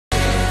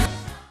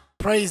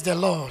Praise the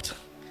Lord.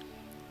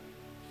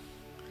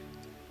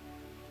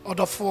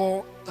 Order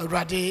for a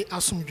rade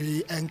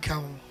asumdwe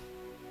encounter.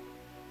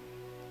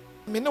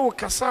 Me no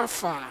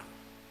kasafa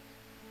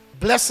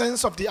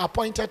blessings of the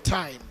appointed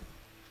time.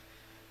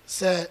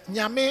 Se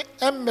nyame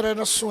emre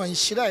no so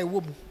anhira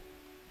ewo mu.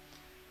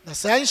 Na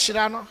se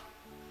anhira no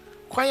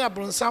kwan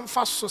abronsam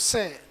fa so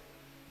se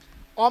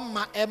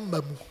omma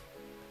emma mu.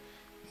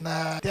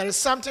 Na there is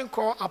something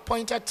called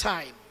appointed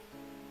time.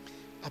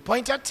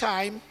 Appointed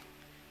time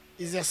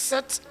is a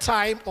set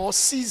time or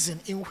season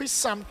in which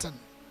something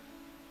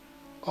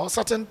or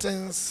certain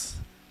things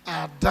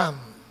are done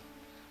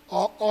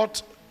or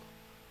ought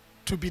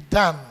to be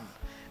done.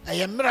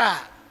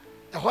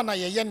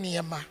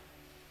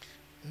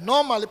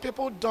 Normally,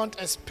 people don't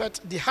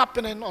expect the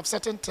happening of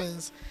certain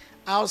things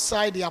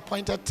outside the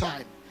appointed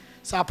time.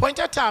 So,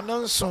 appointed time,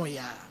 no so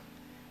ya.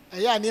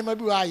 Ya nima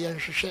bi wa yen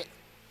hwehwe.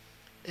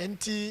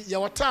 Enti ya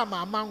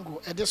watama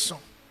mango edison.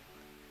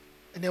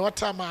 Ne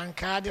watama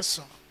anka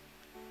edison.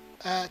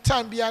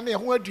 Time bia na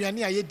ehun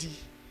aduane ayedi.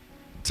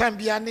 Time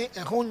bia na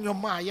ehun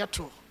nwoma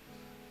ayeto.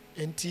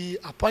 Enti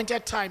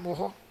appointed time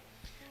ho.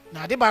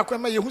 Na ade ba kwa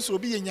ma yehu so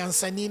obi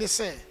yenyansani ne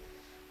se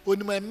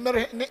onima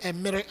emere ne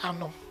emere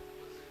ano.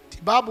 Ti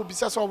Bible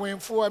bisa so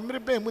wenfo emere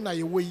ban mu na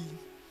ye woyi.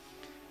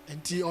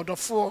 Enti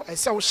odofo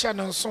ese wo hye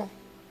no nso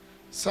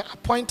se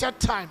appointed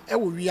time e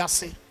wo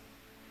wiase.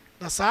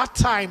 Na sa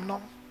time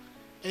no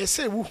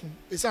ese wuhu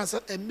ese se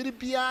emere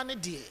bia ne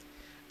de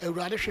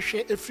awurade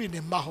hwehwe efiri ne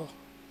mma ho.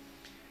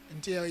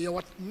 Nti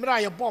ye mra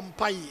ye bom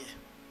paye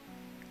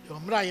ye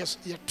mra ye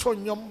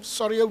tonyom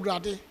sori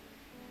awurade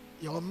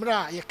ye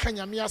mra ye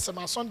kanyame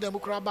asema sonda mu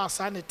kura ba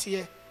sa ne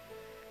tie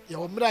ye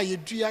mra ye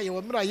dua ye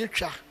mra ye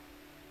twa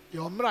ye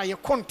mra ye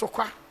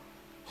kontokwa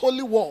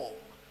holy wall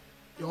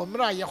ye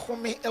mra ye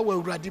home ewa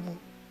awurade mu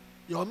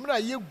ye mra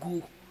ye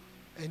guo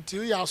nti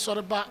ye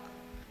asori ba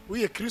wo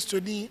ye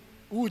kristoni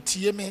wo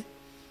tie me.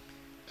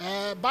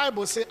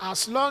 Bible say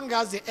as long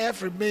as the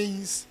earth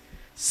remains,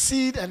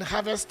 seed and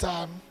harvest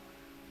time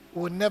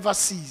will never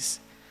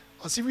cease.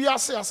 Osi we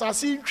ase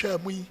asase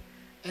ntwa mu yi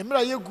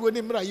emra ye guo ne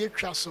emra ye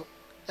twa so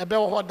ebe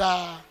wo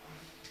da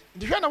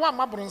ndi hwe na wa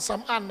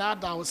mabronsam anna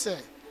da wo se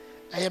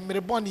aye mere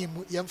boni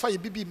mu ye mfa ye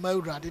bibi ma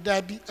urade da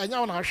bi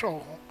anya wo na hwe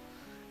ho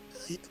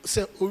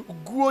se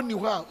guo ni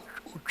ho a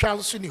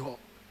twa so ni ho.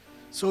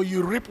 So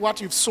you reap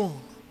what you've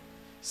sown.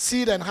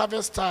 Seed and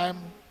harvest time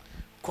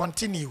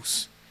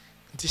continues.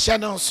 Nti hye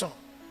no so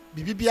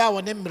bibi bia wo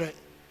ne mere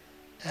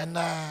and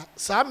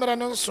sa mere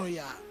no so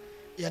ya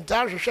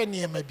yenta hwehwe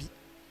niema bi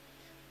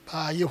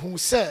ba yehu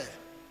se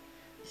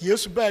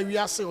Yesu ba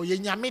wiase o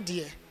yenyame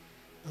de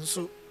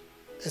nso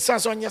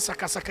esanso onye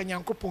sakasaka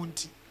nyankopon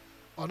nti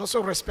ono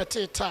so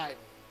respect time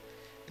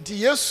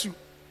nti Yesu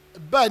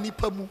ba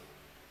nipa mu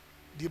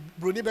the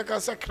broni beka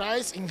say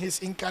Christ in his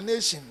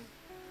incarnation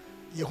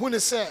yehu ne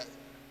se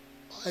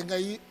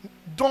engai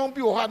don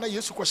bi o ha na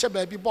Yesu ko hye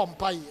ba bi bom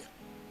paye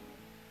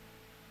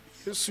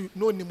Yesu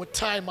no ni mo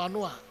time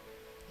anu a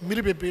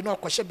mmiri bebe na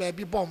ko hye ba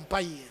bi bom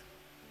paye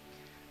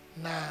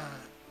na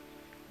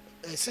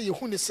say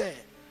yehu ne say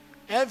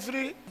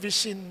every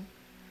vision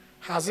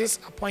has its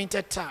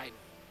appointed time.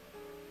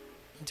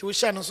 Nti wo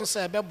hye no so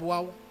say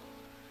beboa wo.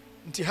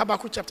 Nti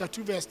Habakkuk chapter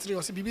 2 verse 3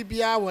 o say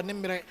bibibia wo ne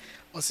mre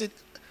o say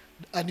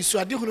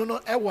anisuade hunu no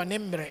e wo ne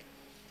mre.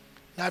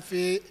 Na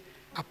fe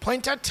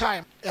appointed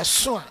time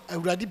eso a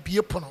awurade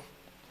bie pono.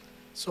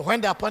 So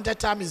when the appointed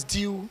time is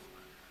due,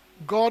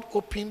 God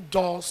opened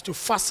doors to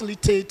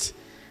facilitate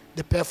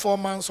the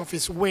performance of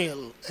his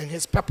will and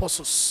his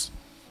purposes.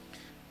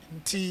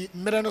 Nti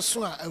mre no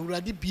so a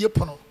awurade bie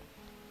pono.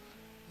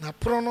 Na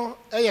prono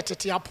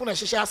tete apono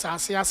hyehye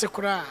asase ase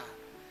kura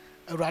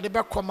awurade be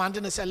command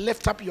and say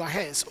lift up your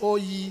heads all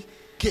ye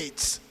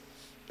gates,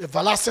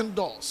 everlasting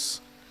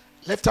doors,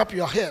 lift up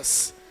your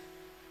heads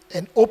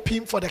and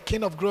open for the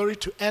King of glory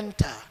to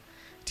enter.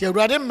 Ti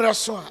awurade mre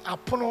so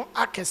apono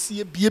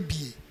akese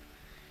biebie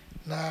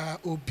na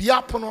obi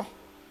apono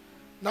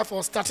na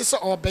for start so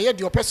obeye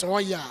de opese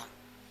oya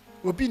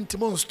obi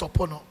ntimo stop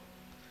no.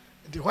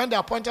 When the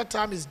appointed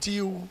time is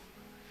due,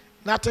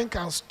 nothing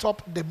can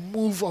stop the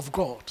move of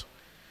God.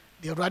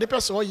 The already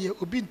person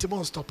obi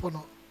ntimo stop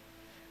no.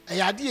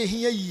 Ayade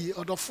ehia yi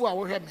odofo a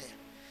wo hwe me.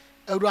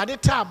 Awurade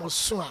time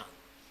so a.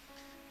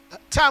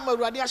 Time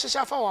awurade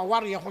ahyehya fa wa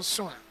ware ho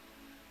so a.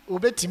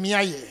 Obetimi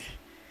aye.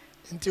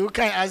 Nti we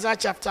kan Isaiah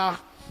chapter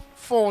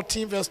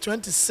 14 verse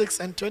 26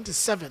 and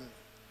 27.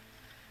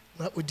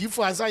 Na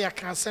odifo Isaiah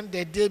kan send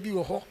the day bi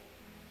wo ho.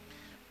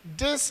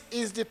 This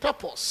is the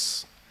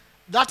purpose.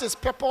 That is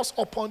purpose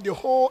upon the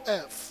whole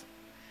earth.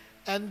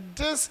 And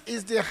this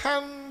is the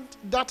hand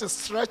that is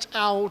stretched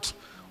out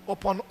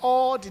upon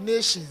all the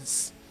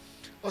nations.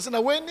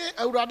 Osina when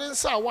awurade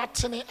nsa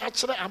watene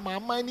akere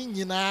amama ni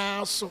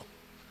nyina so.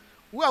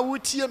 Wo a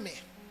wotie me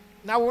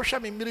na wo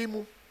hwe me mmiri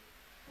mu.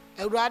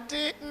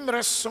 Awurade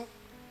mmere so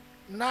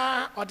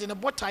na ode ne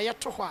botaye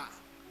to ho a.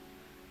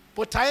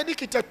 Botaye ni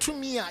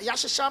kitatumi a ya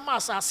hyehya ma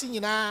asase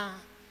nyina.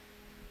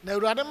 Na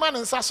awurade ma ne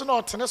nsa so na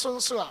otene so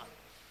nso a.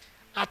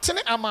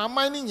 Atene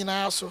amama ni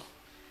nyina so.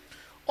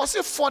 Or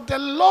say, for the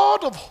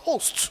Lord of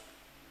hosts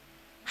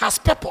has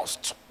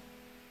purposed,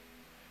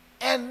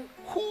 and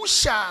who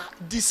shall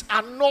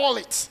disannul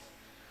it?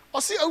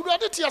 Or say,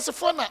 Awurade ti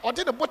asefo na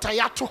ode ne bota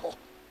ya to ho.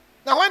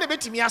 Na when the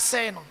betimi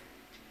asay no.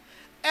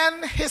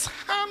 And his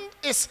hand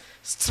is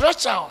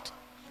stretched out,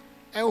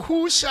 and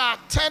who shall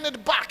turn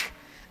it back?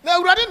 Na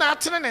Awurade na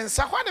atene ne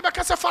nsa, when the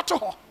beka se fa to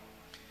ho.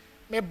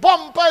 Me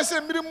bompa se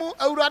mirimu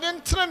Awurade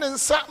ntene ne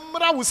nsa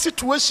mra wo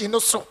situation no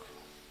so.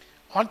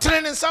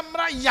 Ontene ne nsa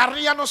mra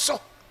yare no so.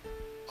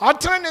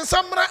 Ontene ne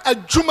nsa mra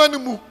adwuma no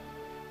mu.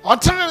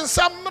 Ontene ne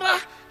nsa mra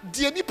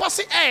de nipa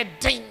se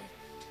den.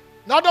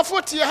 Na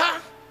odofo tie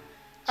ha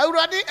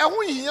Awurade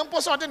ehun hiyem po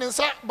so de ne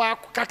nsa ba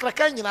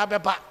kakraka nyina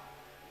beba.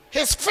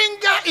 His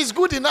finger is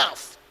good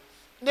enough.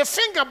 The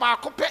finger ba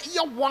kope ye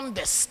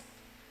wonders.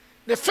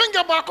 The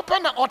finger ba kope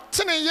na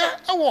otene ye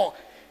ewo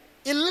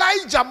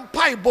Elijah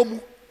mpai bomu.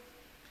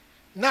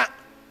 Na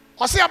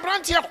ose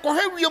abrante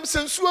akohwe wiem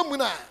sensu amu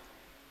na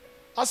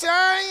ose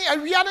ai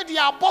awia ne de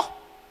abo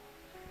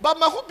ba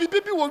mahu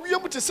bibibi wo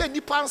wiem te se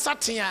nipa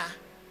nsatea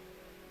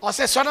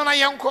ose so na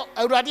yenko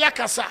Awurade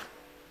akasa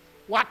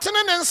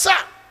watene ne nsa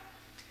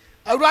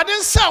Awurade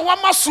nsa wa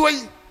maso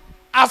yi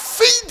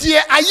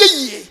afidie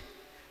ayeye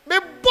me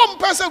bom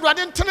pese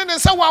Awurade ntene ne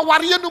nsa wa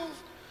ware enum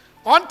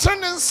ontene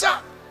ne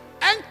nsa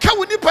enka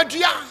wo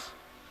nipadua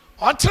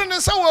ontene ne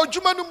nsa wa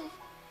adwumanum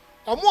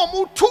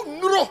omo tu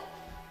nuro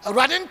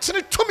Awurade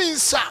ntene tumi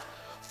nsa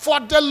for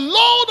the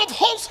Lord of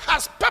hosts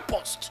has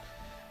purposed,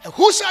 and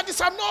who shall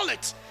disannul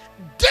it?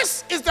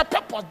 This is the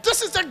purpose,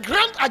 this is the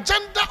grand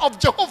agenda of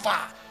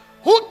Jehovah.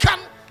 Who can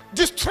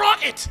destroy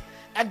it?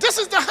 And this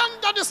is the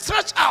hand that is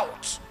stretched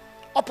out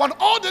upon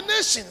all the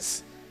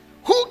nations.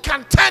 Who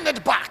can turn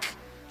it back?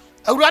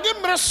 Awurade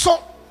mreso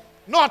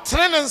no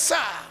trenen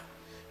sa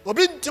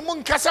obi ntimo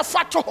nkasa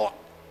fato ho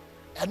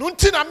enu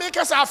nti na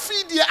make sa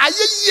afidie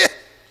ayeye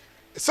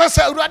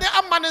sasa Awurade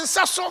amane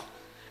nsa so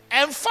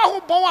emfa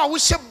ho bon a wo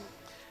hyem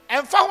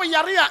emfa ho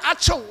yare a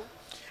achew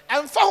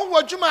emfa ho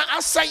wadwuma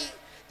asai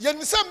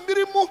yenisa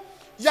mbirimu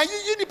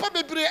yayiyi nipa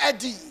bebre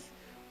adi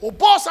o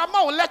boss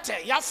ama o letter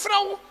ya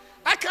frawo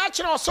aka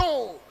akire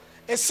so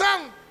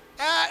esan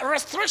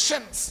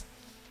restrictions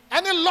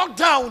any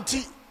lockdown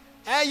ti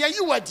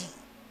yayiwadi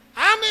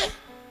ame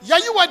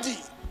yayiwadi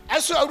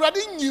eso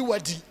Awurade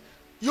nyiwadi.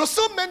 You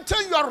still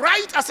maintain your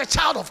right as a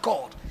child of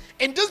God.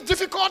 In this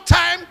difficult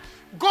time,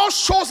 God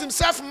shows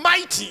himself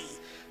mighty.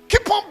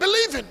 Keep on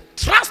believing,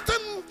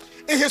 trusting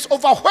in his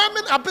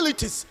overwhelming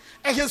abilities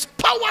and his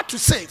power to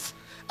save.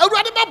 I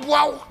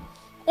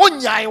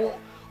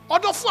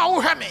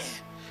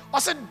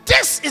said,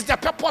 this is the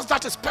purpose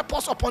that is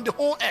purpose upon the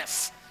whole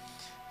earth.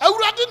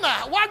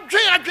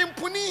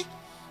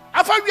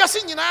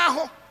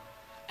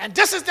 And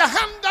this is the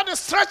hand that is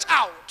stretched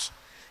out.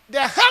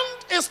 The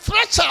hand is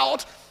stretched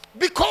out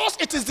because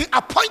it is the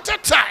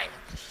appointed time.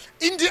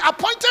 In the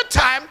appointed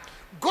time,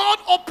 God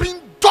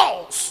opens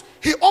doors.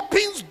 He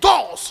opens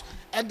doors,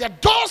 and the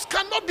doors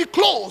cannot be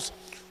closed.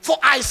 For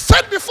I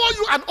set before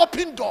you an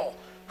open door,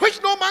 which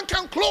no man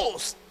can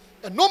close,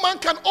 and no man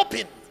can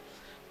open.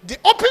 The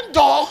open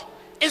door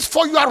is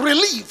for your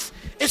relief.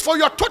 It's for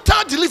your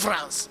total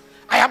deliverance.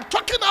 I am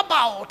talking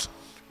about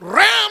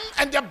realm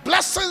and the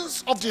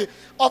blessings of the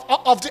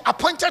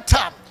appointed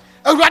time.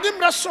 Awurade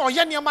mreso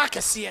ye niam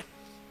akese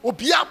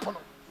obi apono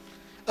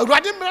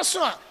Awurade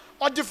mreso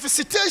or the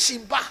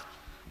visitation ba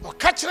or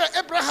catch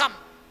Abraham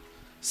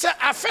say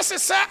afese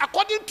say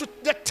according to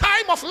the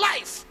time of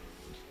life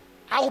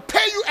I will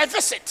pay you a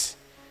visit,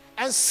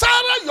 and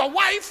Sarah your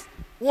wife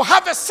will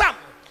have a son.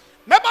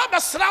 Meba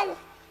basraw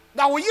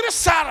na wo yire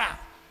Sarah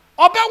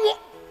obewo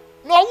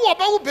no wo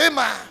obewo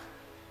bema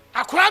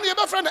akora ne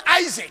be friend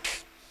Isaac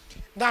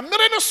na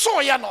mere no so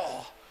ya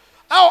no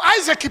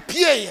Isaac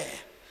pie.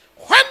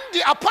 When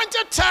the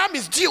appointed time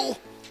is due,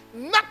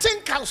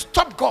 nothing can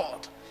stop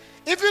God.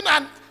 Even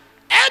an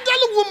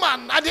elderly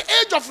woman at the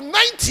age of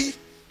 90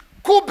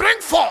 could bring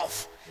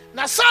forth.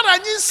 Now Sarah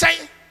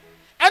say,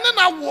 and then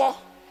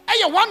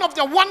one of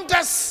the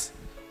wonders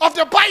of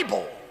the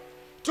Bible.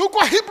 To go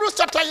Hebrews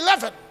chapter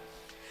 11,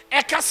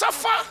 a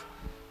Kasafa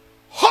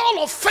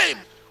Hall of Fame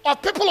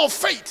of people of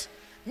faith.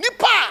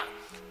 Nipa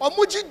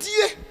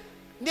omujidie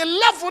ne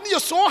level ni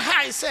so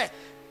high say.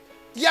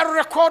 Ya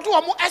record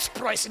omo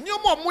express ni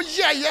omo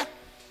yeye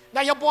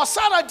na ye bo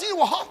Sarah di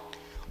wo ho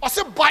o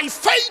say by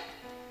faith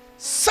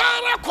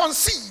Sarah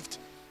conceived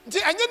the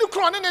anye ni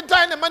kro ne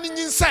dan ne mani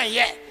nyinsan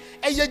ye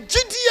eye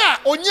gidi a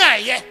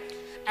onyaye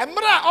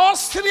emra o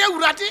sere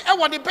awurade e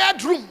wo ne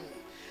bedroom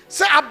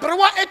say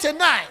abrewa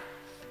 89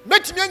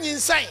 metimi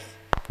nyinsan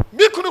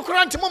mi kunu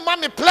kro ntimo ma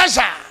me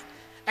pleasure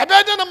e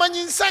be de na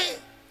manyinsan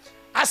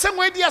asem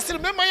we di asere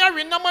me ma ya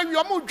we na ma wi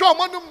omo dwo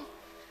omonum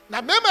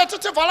na me ma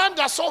tete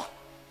veranda so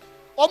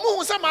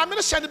omu say ma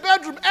me share the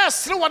bedroom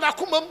sere wona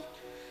komam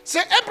say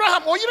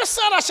Abraham oyire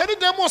Sarah share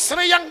dem o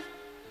sere yan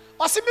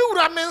o se mi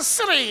wura men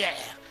sere ye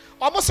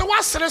omu say wa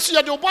sere so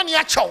ye de obone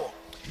a chew.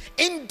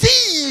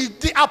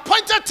 Indeed the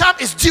appointed time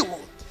is due,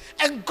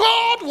 and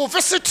God will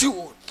visit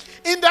you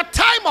in the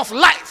time of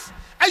life,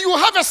 and you will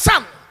have a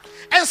son.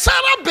 And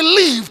Sarah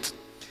believed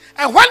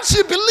And when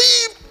she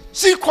believed,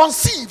 she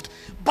conceived.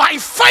 By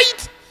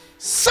faith,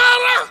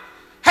 Sarah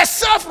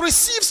herself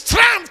received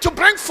strength to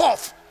bring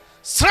forth,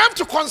 strength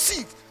to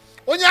conceive.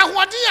 Onya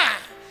hwadia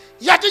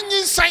yade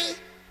nyinsan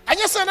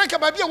anya sananka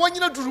ba bia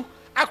wanyina duru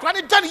akra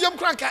ne dan yam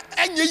kranka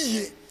anya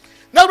yie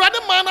na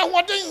urade man na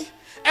hwoden.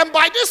 And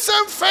by this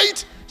same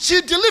faith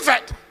she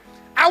delivered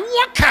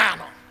awaka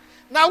no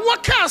na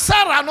waka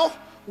Sarah no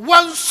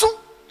wansu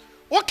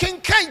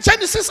woken kan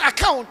Genesis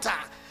account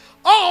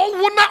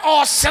wona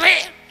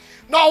osere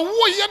na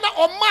wo ye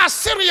na oma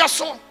Syria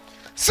so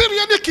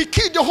Syria ne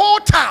kiki the whole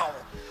town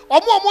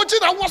omo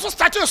gina wo so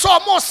start so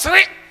omo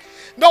sere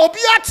na obi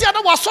atia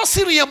na waso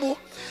Syria mu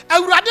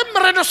awurade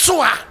mere no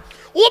so a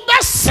wo be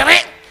sere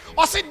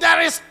or say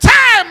there is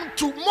time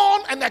to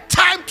mourn and a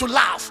time to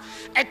laugh,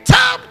 a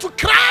time to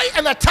cry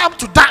and a time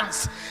to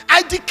dance.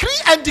 I decree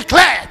and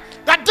declare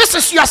that this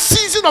is your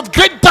season of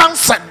great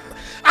dancing.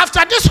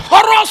 After this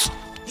horrors,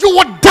 you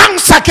will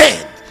dance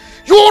again.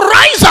 You will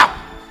rise up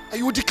and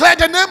you will declare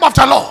the name of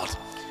the Lord.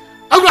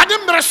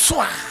 Awurade mere so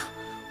a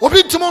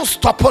obi ntimo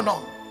stop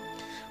no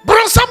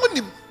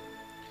bronsamunim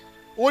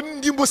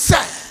onimbo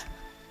say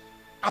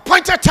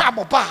appointed time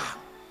oba.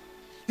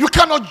 You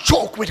cannot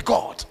joke with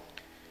God.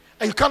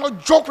 And you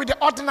cannot joke with the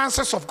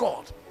ordinances of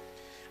God.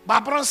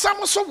 But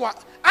bronsam so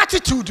what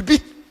attitude be?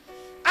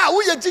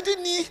 We ye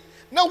didn't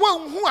na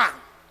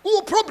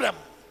who problem.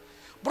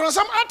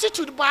 Bronsam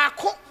attitude ba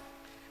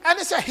and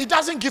he said he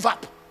doesn't give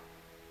up.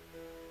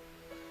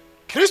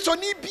 Christo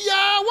ni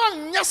bia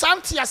wan nya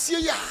santi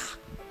asie ya.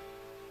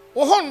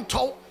 Wo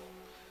honto.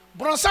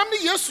 Bronsam ni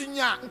Yesu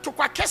nya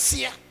ntokwa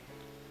kese.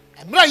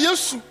 Emra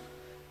Yesu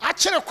a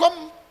kire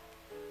kom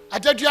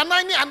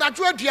adaduanan ni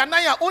anadwo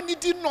aduanan a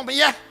onidi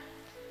nomye.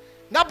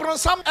 Na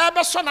bronsam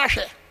ebe so na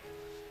hwe.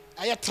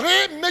 Aye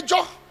 3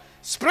 major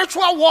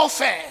spiritual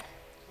warfare.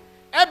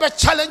 Ebe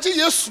challenge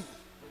Yesu.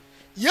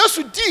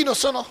 Yesu di no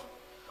so no.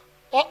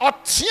 O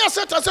tia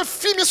seta se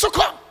fimi so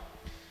kom.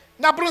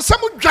 Na bronsam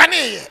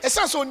dwane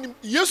essence on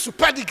Yesu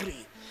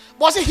pedigree.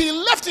 But he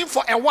left him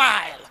for a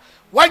while.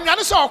 When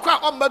you so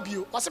okwa on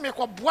mabio, was me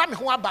ko boa me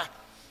ho aba.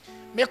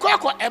 Me ko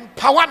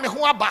empower me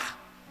ho aba.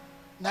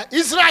 Na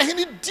Israel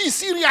hini di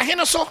Syria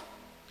hini so.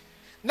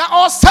 Na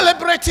all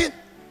celebrating.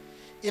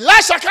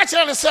 Elisha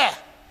catcher say,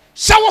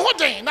 "Shawo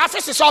hoden na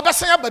afese so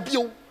obesan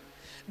ababio."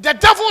 The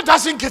devil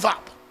doesn't give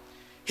up.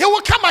 He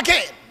will come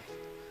again.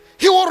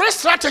 He will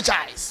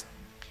re-strategize.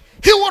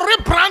 He will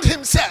rebrand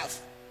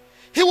himself.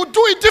 He will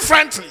do it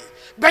differently.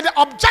 But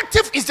the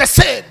objective is the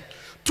same: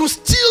 to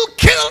steal,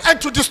 kill, and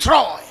to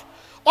destroy.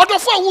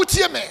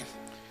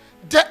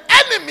 The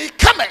enemy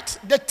cometh,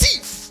 the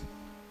thief.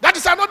 That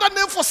is another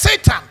name for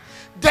Satan.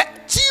 The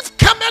thief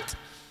cometh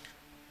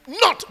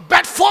not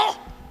but for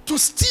to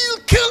steal,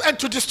 kill, and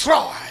to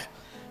destroy.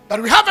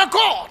 But we have a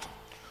God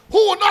who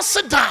will not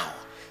sit down.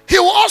 He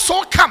will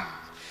also come.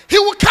 He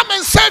will come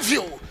and save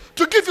you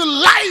to give you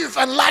life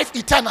and life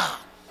eternal.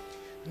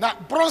 Now,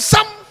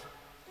 bronsam,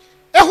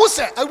 ehu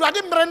se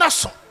awurade mere na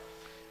so.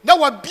 Na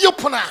wa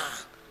biopona.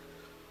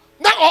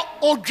 Na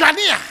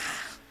odwania.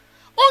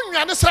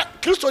 Onwane se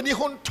Kristo ni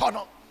ho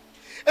ntono.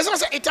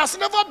 It has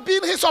never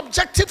been his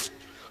objective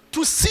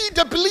to see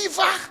the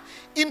believer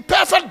in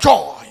perfect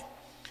joy.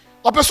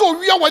 Opeso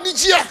wi awani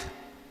gie.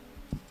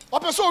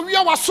 Opeso wi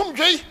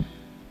awasomdwe.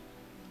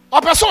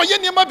 Opeso ye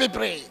niema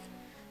bebre.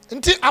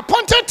 Nti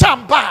appointed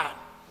time ba.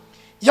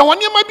 Ye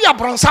woni ma bi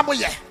abronsam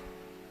ye.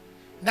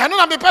 Na no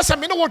na me pese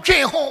me no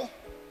wodwen ho.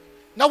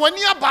 Na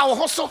wani aba wo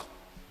ho so.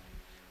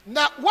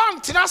 Na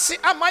wan tinase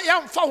ama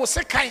yamfa wo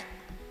sekan.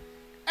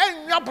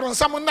 Enwa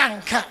bronsam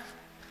nanka.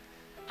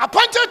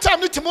 Appointed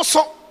time nitimo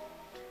so.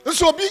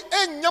 Nso obi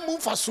enya mu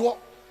mfaso.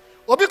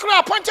 Obi kura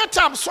appointed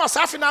time so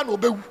asafi na na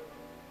obewu.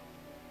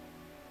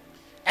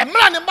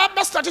 Emra ne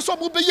mba start so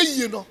mo be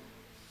yeye no.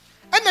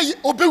 Ena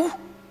obewu.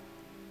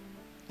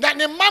 Na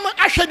ne mama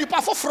ahwe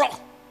nipa foforo.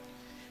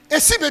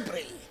 Esi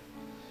bebre.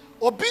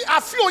 Obi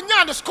afi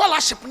onya the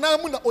scholarship na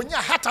mu na onya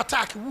heart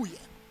attack wuye.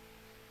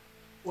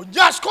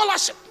 Onya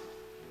scholarship.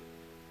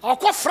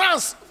 Akọ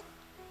France.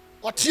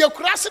 Otie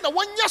kurase na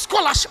wonya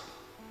scholarship.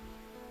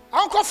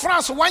 Uncle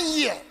France 1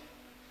 year.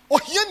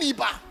 Ohie ni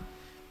ba.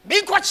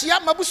 Me nkwachi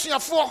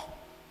mabusuafo.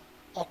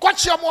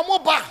 Okochi amomo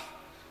ba.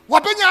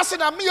 Wabenya ase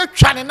na me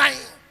atwa ne nan.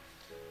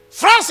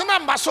 France na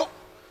mba so.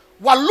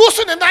 Wa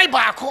lose ne nan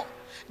ba ako.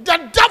 The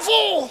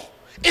devil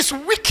is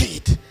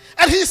wicked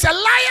and he is a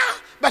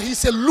liar but he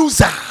is a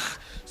loser.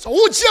 So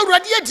uji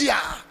awurade adia.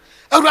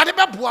 Awurade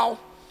beboa wo.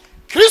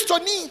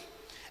 Kristo ni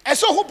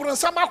eso ho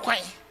bronsam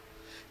akwan.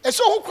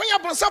 Eso ho kwan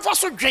bronsam fa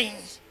so dwen.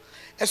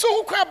 So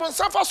who cry upon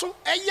Safaso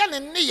Eyan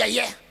and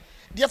Neye?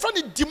 They found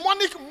the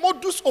demonic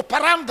modus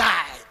operandi.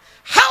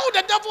 How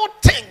the devil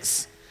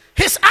thinks,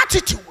 his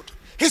attitude,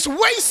 his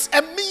ways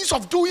and means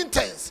of doing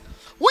things.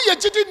 We are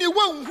judging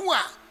one who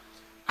are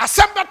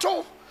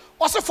assembled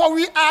also, for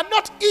we are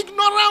not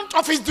ignorant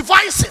of his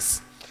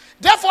devices.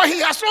 Therefore, he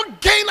has not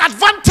gained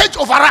advantage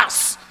over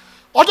us.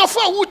 Although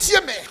for who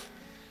tear me,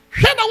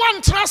 Hena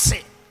one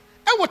trase,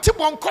 I will tip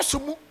on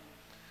Kosumu.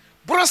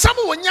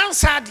 Brosamu Wanyan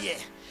Sadie.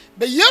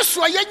 Be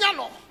Yesu ayenya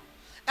no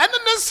ɛne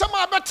ne nsɛm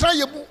a bɛtena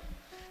yɛ mu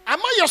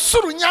ama yɛ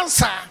soro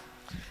nyansa,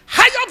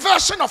 higher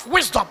version of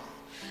wisdom.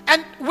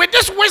 And with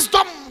this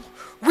wisdom,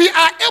 we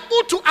are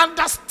able to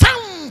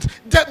understand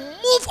the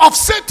move of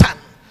Satan.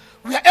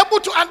 We are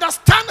able to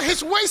understand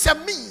his ways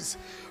and means.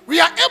 We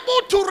are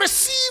able to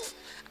receive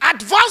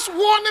advanced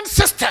warning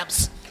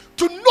systems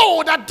to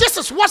know that this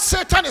is what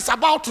Satan is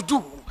about to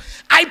do.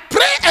 I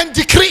pray and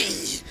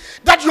decree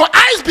that your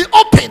eyes be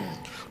open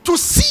to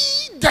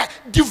see the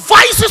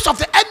devices of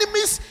the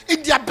enemies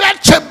in their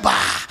bed chamber.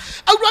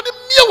 Awurade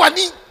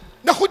miewani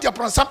na ho dia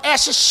pronsam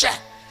ehye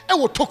e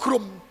wo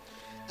tokrom.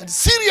 And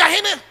Syria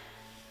hene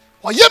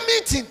oye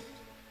meeting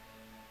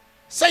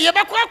say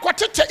yebekwa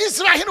akotete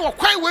Israel hene wo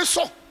kwan we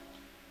so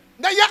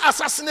na ya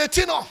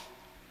assassinate no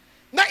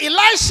na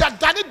Elisha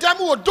dane dam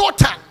wo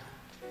Dotan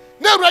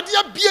na Awurade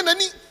abie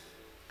nani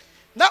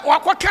na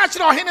wakoka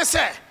kire ohene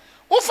say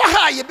ufa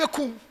ha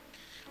yebekum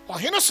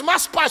ohene sma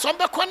spies on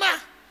beko na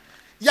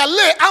ya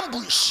lay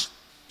ambush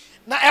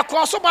na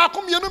ekoso ba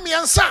akom yenu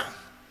miensa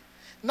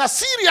na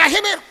Syria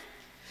hene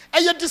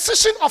a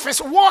decision of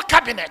his war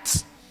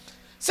cabinet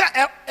say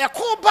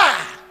ekoba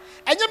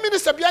enye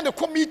minister bia ne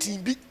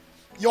meeting bi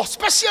your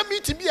special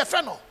meeting bi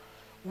e no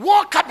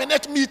war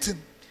cabinet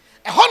meeting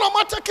a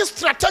holomatic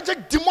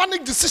strategic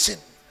demonic decision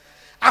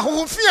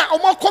ahohofia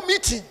omo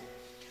meeting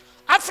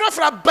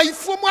afrafra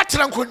baifo mu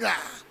atrankonwa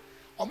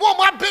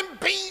omo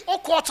abemben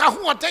okota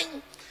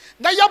hoden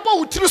na yabo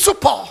wutiri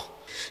super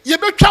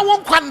yebetwa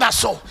won kwanda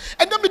so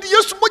ena me de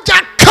Yesu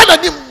moja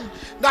kananim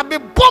na be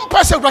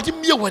bompa se Awurade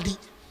miewani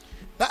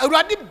na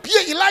Awurade bie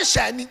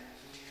Elisha ani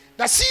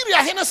na Syria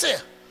hene se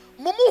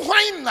mumu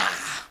hwan na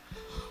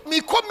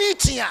me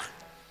committee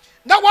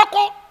na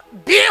wako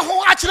bie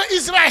ho akire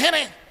Israel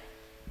hene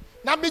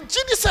na me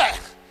gidi se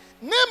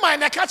Naaman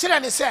na ka kire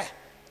ne se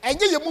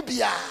enye yemu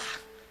bia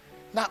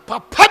na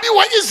papa bi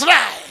wa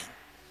Israel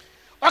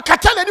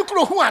wakata na ni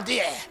kuro hu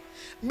ade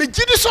me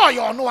gidi so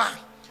yo no a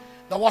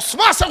na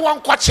wasoma se won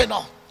kwache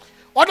no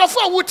odofo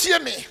a wotie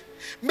me.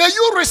 May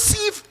you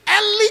receive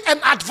early and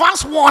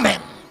advanced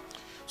warning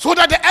so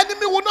that the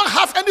enemy will not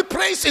have any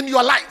place in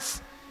your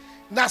life.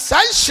 Na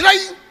sai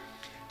shrai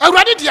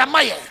Awurade dia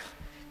maye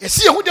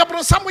esi ehu de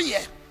bron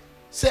samoye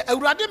se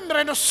Awurade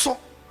mmere no so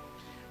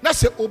na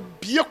se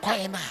obie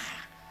kwan na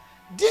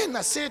de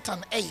na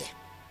Satan eye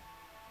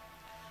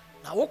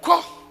na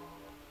woko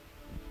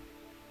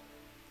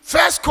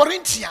 1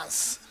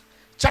 Corinthians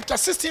chapter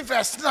 16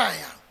 verse 9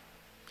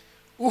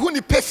 uhu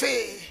ni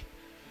pefe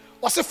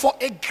was it for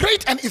a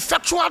great and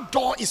effectual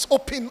door is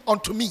open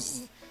unto me,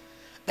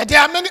 that there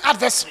are many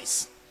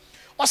adversaries.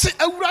 Was it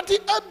Awurade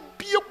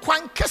abie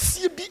kwan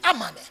kese bi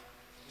amane?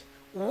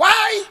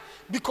 Why?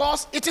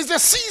 Because it is the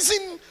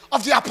season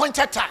of the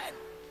appointed time.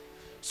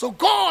 So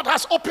God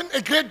has opened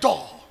a great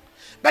door,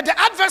 but the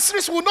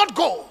adversaries will not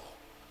go.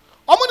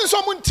 Omuni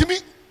so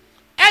muntimi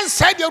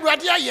inside the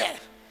Awurade aye,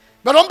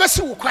 but on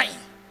besi wo kwan.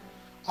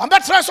 On be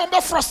try so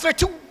be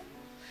frustrate you.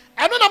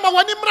 Eno na ma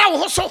wani mra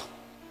wo so.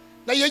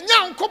 Na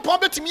yenya nkopon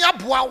betimi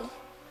aboa wo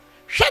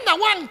hwe na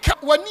wanka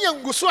wani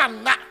anguso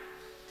anna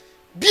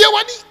bie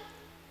wani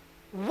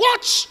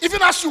watch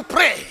even as you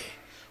pray,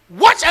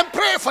 watch and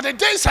pray, for the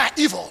days are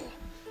evil.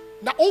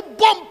 Na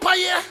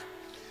obompaye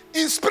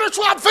in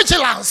spiritual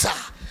vigilance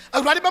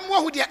Awurade be mo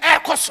ahu de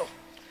ekoso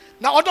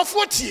na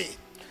odofo tie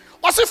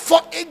was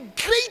for a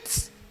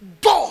great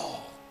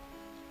door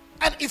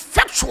and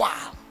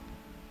effectual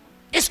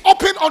is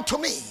open unto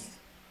me.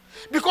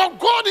 Because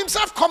God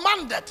himself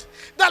commanded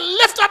that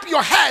lift up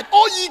your head,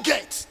 all ye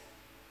gates,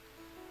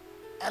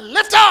 and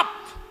lift up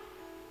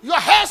your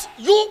heads,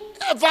 you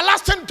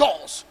everlasting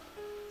doors,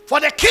 for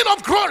the King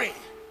of glory,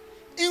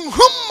 in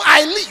whom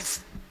I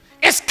live,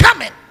 is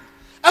coming.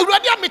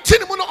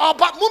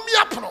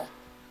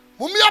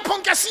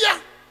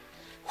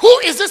 Who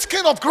is this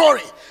King of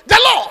glory? The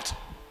Lord,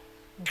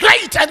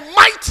 great and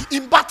mighty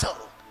in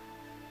battle,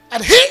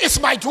 and he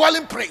is my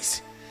dwelling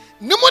place.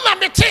 Nimuna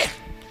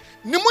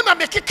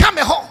meke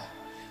kame ho,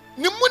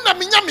 nimuna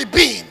minyami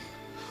being,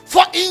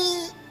 for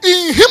in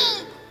him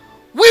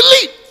we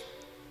live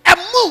and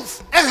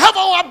move and have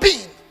our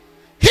being.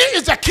 He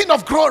is the King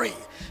of glory.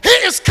 He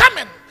is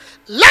coming.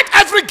 Let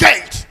every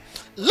gate,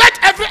 let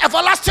every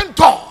everlasting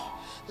door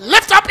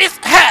lift up its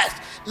head.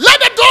 Let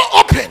the door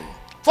open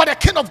for the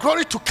King of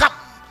glory to come.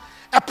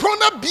 A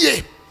prona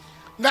bie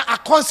na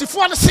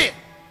akonsifo ne se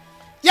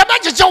yeba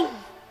jejew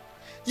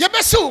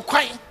yeba se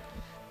ukwan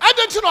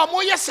adenti no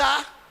mo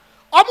yesa.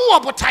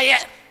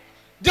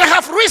 They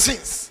have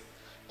reasons.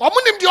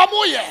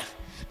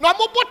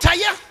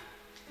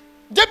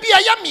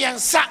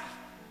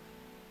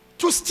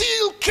 To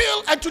steal,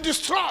 kill, and to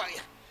destroy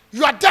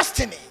your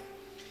destiny.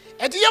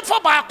 They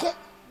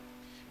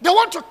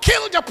want to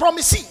kill the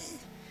promisee.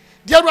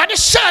 They already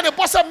share the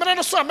boss of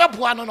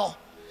Menaso.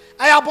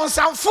 I have on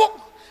some folk.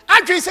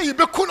 I can say you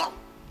be kuno.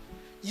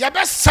 You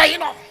best say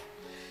no.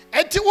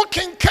 And to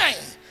King Cain,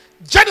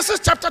 Genesis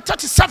chapter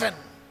 37.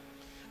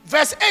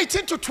 Verse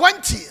 18 to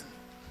 20.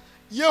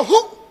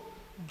 Yehu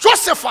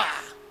Joseph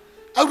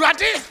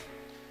Awurade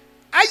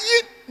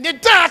ayi ne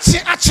dachi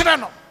achire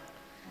no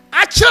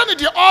akyerɛ ne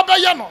deɛ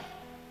ɔbɛyɛ no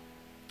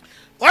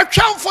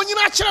ɔtwa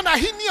mfonyina akyerɛ na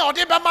ahenni a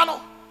ɔde bɛma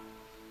no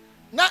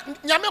na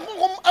nyame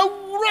honhom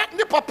awura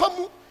ne papa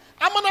mu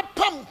ama no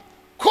pam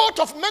coat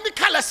of many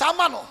colors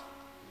ama no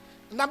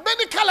na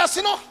many colors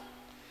no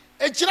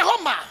egyina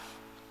hɔ ma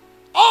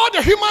all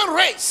the human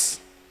race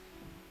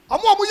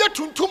ɔmo yɛ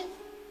tuntum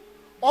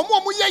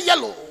ɔmo yɛ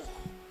yellow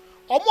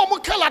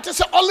ɔmo color te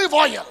sɛ olive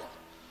oil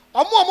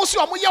ɔmo si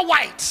ɔmo yɛ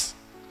white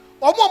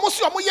ɔmo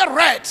si ɔmo yɛ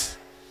red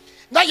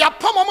na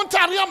yapam ɔmo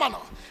ntare ama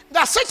no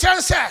na sekyerɛ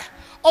sɛ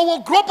our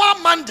global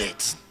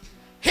mandate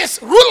his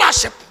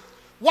rulership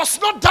was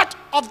not that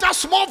of that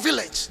small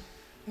village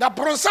na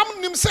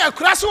bronsam nim sɛ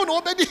akurase wo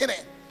na obedi hene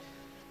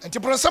enti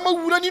bronsam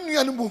awura ni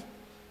nuanu mu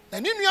na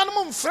ni nuanu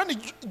mu mfrɛ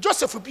ne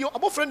Joseph bio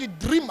abofrɛ ne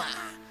dreamer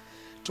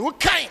to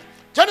kind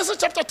Genesis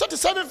chapter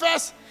 37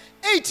 verse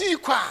 18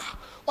 kwa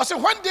or say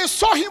when they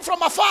saw him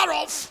from afar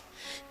off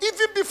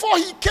even before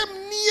he came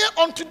near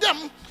unto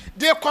them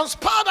they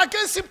conspired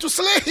against him to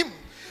slay him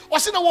or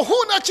say na wo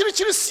hu na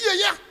chirichiri sie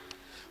ya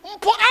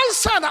mpo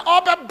ansa na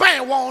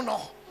obeban won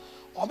no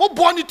omo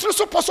boni tiri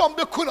so poso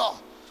ombeku no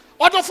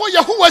odofo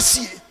Yehowa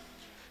sie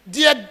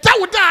de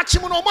Dawuda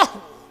achim no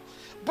mahu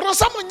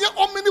brosam nye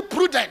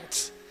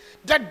omniprudent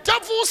the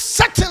devil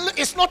certainly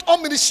is not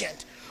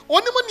omniscient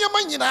onimu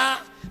niam nyina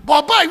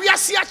baba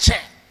wiase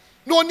ache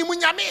na onimu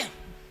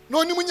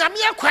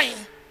nyame akwan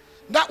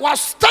na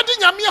was study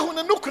nyame ahu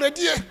na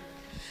nokradie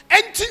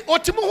enti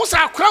otimu hu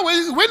sa akra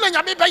we na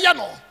nyame beye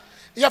no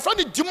ye fra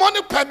the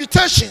demonic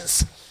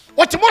permutations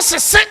otimu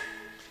sese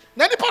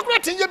na nipa kra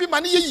tinye bi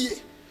mane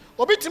yeye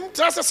obitim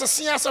tra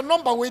sese asa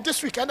number we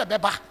this week na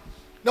beba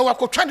na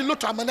wakotwa ne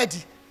loto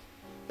amanadi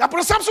na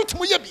brosam so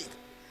timu ye bi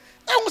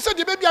ehun se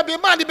de bebia be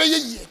ma ne beye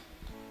yie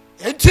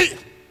enti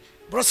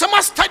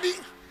brosam study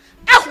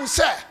ehun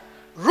se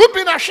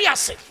Ruben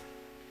ahwe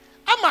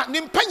ama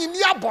ne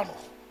mpanyini abono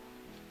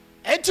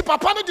enti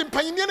papa no de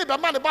mpanyini ne be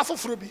ma ne ba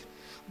foforo bi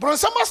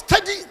bronsam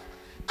study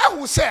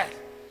ehun se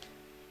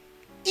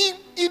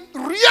in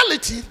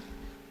reality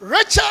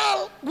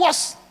Rachel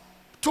was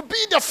to be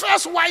the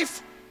first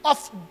wife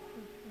of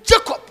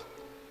Jacob.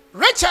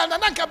 Rachel na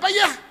nanka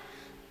baye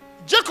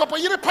Jacob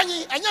yire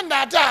panyi anya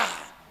nada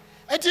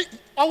enti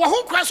owo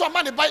ho kwan so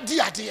ma ne ba di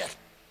ade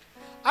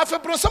afa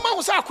bronsam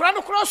ahun se akora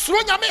no kora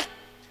suro nyame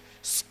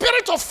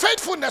spirit of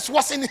faithfulness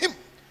was in him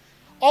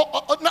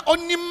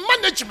on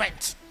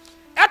management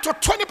at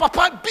 20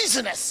 papa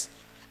business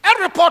and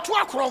report to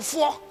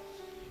akronfo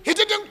he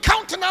didn't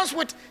countenance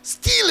with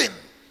stealing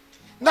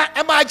na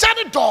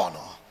emajane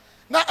dono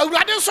na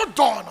awurade so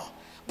dono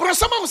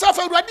brosama husaf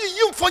awurade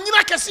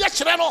yimfonyina kese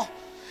akire no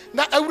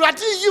na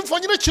awurade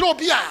yimfonyina kire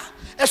obi a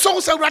eso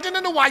husaf awurade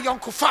ne wa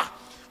yonkofa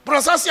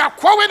brosasi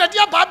akwawe na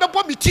dia ba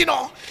bebo miti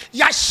no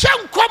ya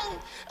hyenkom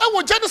e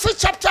wo Genesis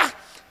chapter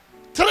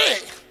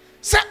 3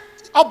 say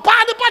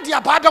obade ba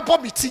dia ba bebo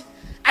miti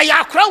aya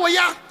akra we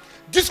ya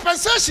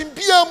dispensation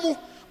bia mu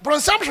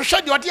bronsam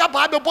hwehwe de ode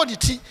aba bebo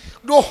diti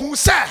no hu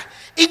say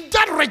in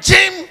that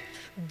regime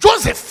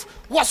Joseph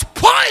was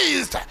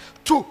poised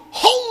to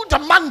hold the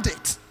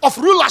mandate of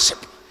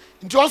rulership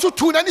and also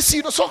to nani see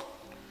no so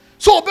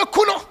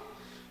obeku no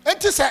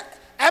enti say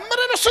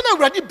emere no so na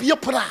awurade bia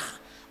pra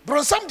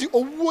bronsam di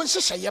owuo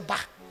nhyehyeye ba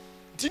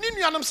dini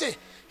nuanom say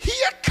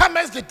here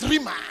comes the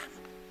dreamer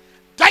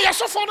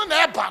dayasofo no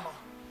na eba no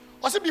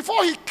or say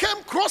before he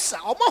came closer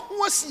omo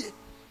hu asie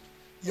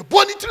ye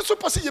boni tiri so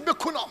pose ye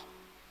beku no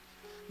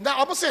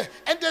now omo say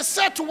and they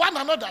said to one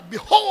another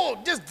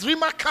behold this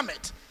dreamer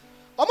cometh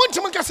omo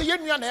ntim nka say ye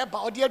nua na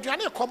eba ode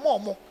aduane ekomo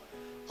omo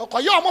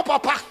okoye omo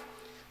papa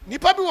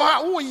nipa bi wo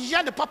ha wo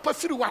ye ne papa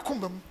firi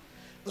wakomam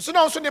so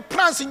na so ne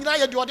plans nyina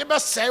ye de ode be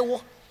sei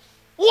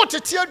wo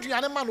tete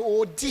aduane ma no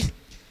odi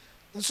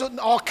so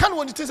o kan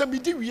woni tese me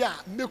di wi a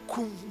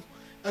meku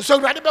so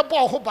awurade be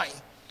bo ho ban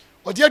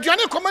ode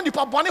aduane ekoma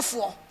nipa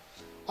bonefo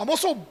omo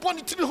so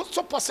boni tiri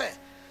so pose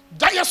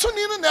dayeso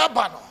ni na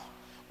eba no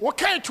wo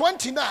kan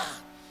 20 na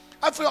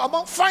after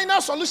omo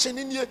final solution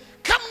in here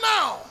come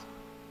now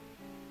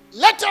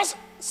let us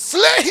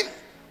slay him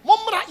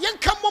momra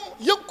yenka mom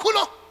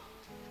yenkuno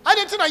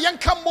adentina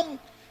yenka mom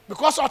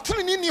because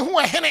otrini ni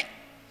ho ehene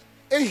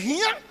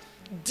ehia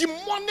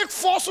demonic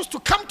forces to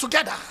come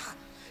together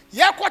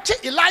yakwache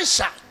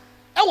Elisha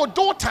e wo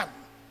Dotan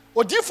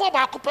odifo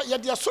ba akopa ye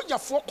de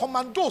sojafo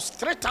commandos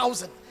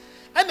 3000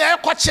 and e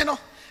kwache no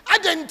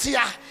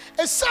adentia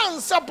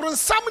esansa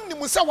bronsam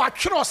nimu se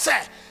watwero se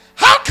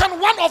how can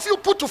one of you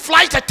put to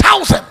flight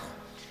 1,000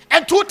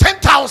 and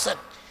 10,000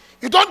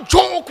 you don't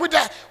joke with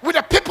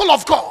the people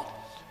of God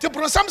the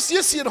bronsam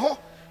sie no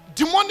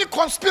demonic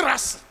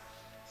conspiracy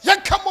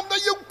yankamom na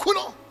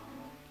yankuno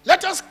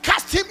let us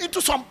cast him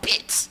into some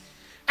pits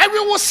and we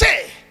will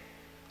say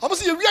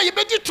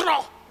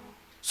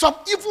some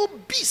evil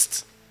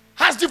beast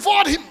has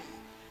devoured him.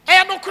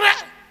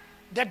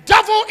 The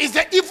devil is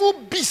the evil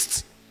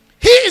beast.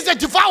 He is the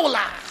devourer.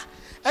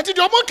 And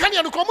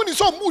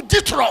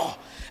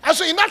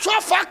so in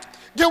actual fact,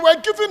 they were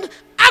given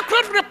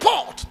accurate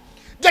report.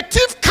 The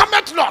thief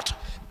cometh not,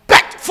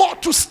 but for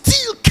to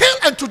steal, kill,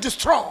 and to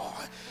destroy.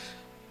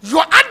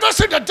 Your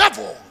adversary, the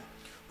devil,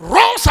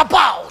 roars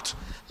about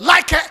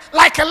like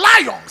a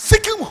lion,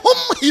 seeking whom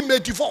he may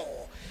devour.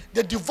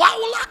 The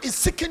devourer is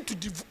seeking to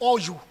devour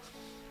you.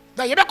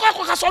 Now you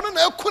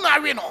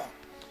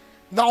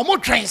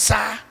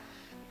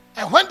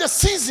and when the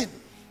season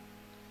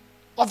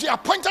of the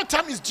appointed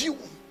time is due,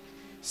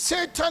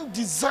 Satan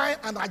designed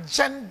an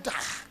agenda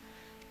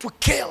to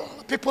kill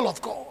people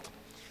of God.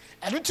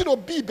 And it will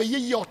be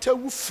ye or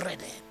tell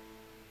Freddy.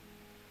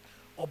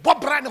 Or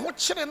Bob Brand,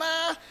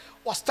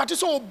 or started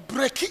so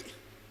breaking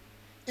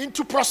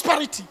into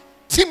prosperity.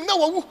 Tim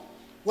no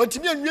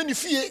what me and you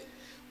fear,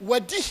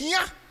 what did here?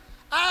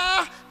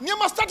 Near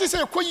my status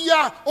say,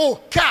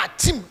 oh, car,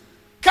 Tim,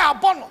 car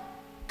bono,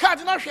 car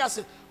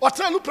dinashias, or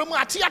tell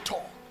Luprema theater,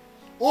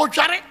 or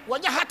Jared,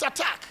 when you heart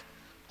attack,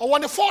 or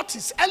when the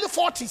 40s, early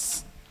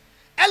 40s,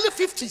 early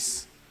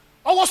 50s,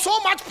 or was so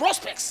much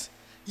prospects,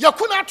 you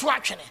could not to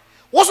action.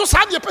 Also,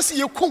 some your person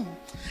you come,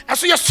 and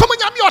so you're so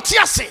many of your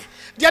tears.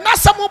 They are not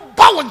some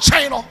bow in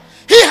China.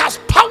 He has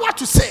power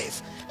to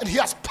save, and he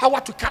has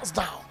power to cast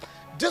down.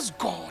 This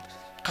God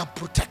can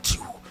protect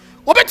you.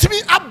 Obey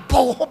me,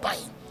 Abbo Hobay.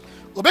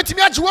 Obey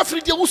me,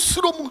 Ajuafri de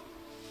Usurum.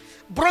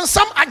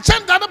 Bronsam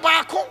agenda the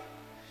Bako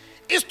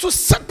is to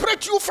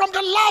separate you from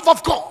the love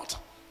of God.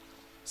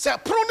 Say,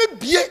 Prone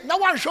Bie, now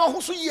one show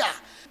who's here.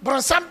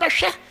 Bronsam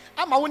Beshe,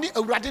 I'm only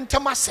a radin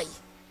Tamasay.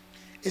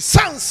 It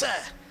sounds, sir.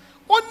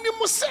 Only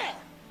Musa.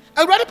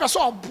 A ready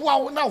person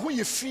bow now who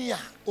you fear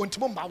on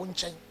Timon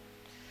chain.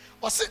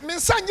 Or sit me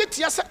san yet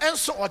yes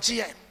answer or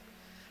GM.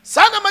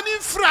 Sana mani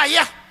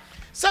fryer.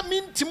 Some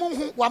mean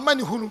Timun one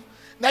money hunu.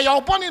 Now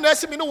you're born in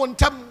us, no one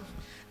tam.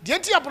 The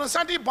anti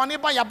Abonsandi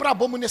bonnet by your bra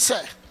bomune,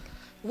 sir.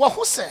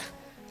 Wahoo, sir.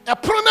 A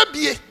prona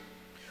bie.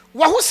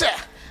 Wahoo, sir.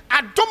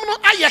 A domino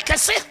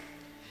ayakase.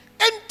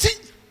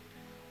 Empty.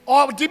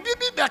 Or the baby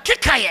be a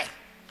kikaye.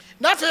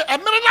 Nothing a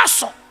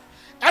merinasso.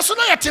 As soon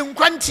as I think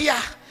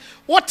quantia.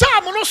 What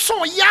time no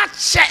so ya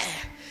che.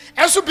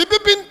 As you be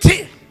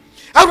binti.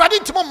 I read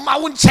it to my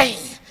mountain chain.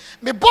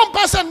 Me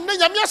bombas and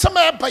Nanyamia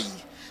Sama bay.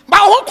 My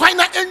whole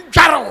quina in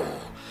jarrow.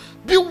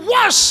 Be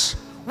washed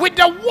with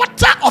the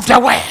water of the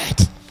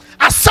word.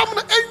 As some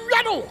in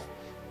yado.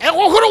 And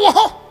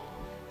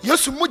who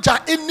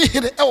Yosumuja in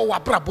Nihil Ewa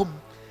Brabum.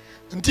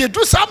 Until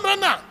do some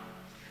rana.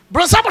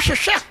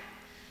 Brasabasha.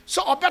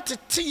 So I bet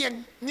tea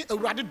and ni a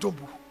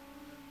radidobu.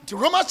 To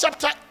Romans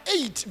chapter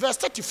 8, verse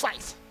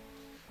 35.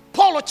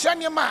 Paul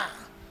Chanyama,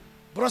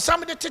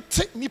 Brosam de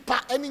Tit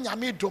Nipa any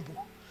Yami Dobu.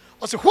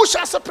 Or say, who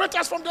shall separate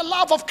us from the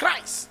love of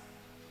Christ?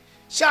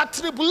 Shall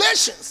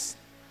tribulations,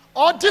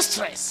 or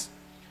distress,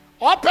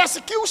 or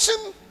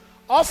persecution,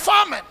 or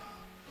famine,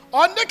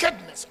 or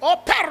nakedness, or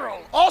peril,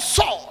 or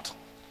sword?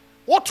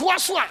 What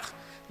was what?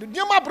 The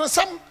Nima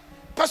Brosam,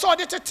 Pastor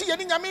de Tit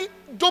and Yami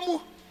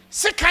Domu,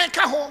 Sekai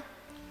Kaho,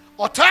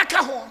 or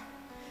Takaho,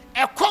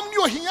 a come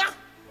you here,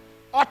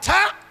 or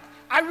ta,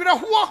 I will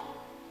know.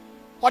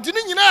 Or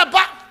didn't you know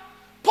about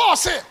Paul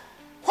said,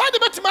 why the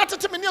better matter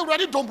to me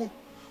already domu?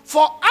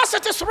 For as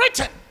it is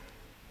written,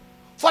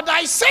 for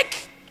thy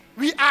sake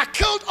we are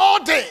killed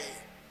all day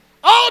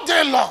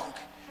long.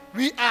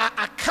 We are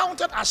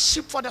accounted as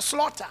sheep for the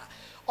slaughter.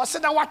 Or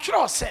said that what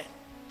you say.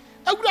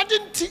 I would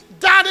didn't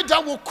die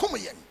that will come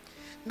in.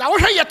 Now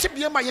here you to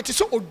be my yet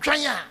so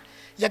dry.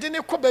 You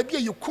didn't come baby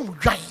you come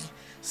dry.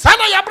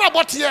 Sana yabra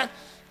bot here.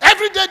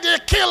 Every day they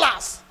kill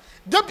us.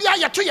 Debia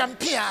ya to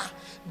yampia.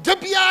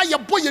 Debia ya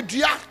boy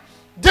dua,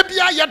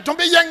 Debia ya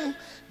dombe yang,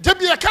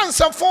 Debia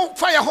cancer for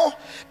fire home.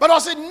 But I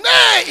said,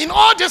 nay, in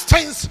all these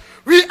things,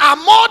 we are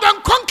more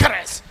than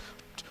conquerors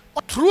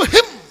through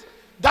him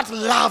that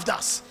loved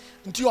us.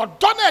 Into your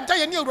donor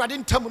day and you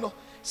radin terminal,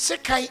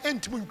 Sekai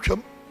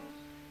entimum.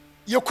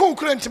 You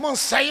conquer intimon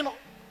sayno,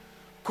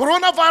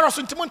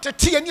 coronavirus intimon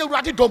tea and you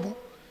radidobu,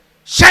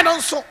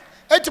 Shannon so,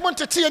 entimon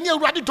tea and you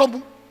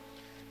radidobu,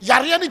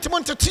 Yarian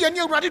intimon tea and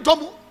you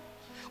radidobu.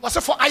 Was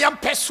for I am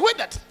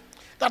persuaded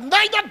that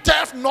neither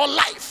death nor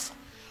life,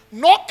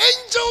 nor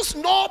angels,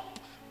 nor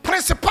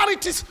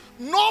principalities,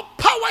 nor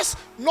powers,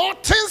 nor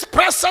things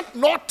present,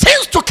 nor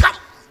things to come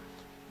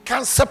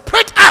can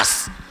separate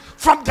us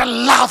from the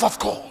love of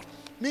God.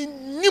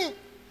 Meaning,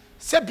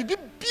 say, be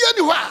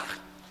anywhere.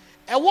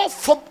 I walk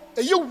from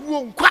a you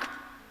room quack.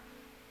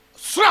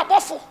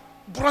 Sraboffo,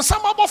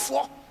 Bronsama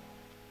Boffo,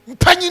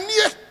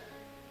 Paninia,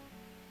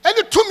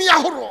 any to me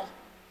ahoro.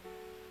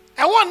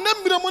 I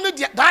want them money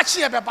that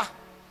she ever.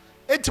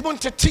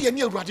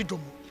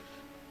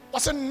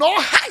 Was a no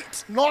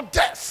height, no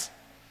depth,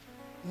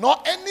 nor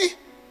any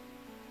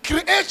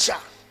creature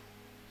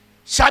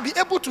shall be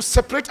able to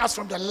separate us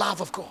from the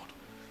love of God,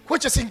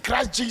 which is in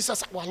Christ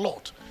Jesus our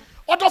Lord.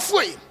 Other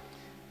way,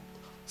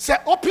 say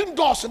open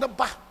doors in the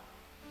back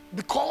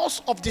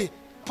because of the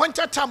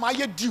appointed time I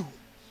due.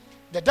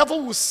 The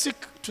devil will seek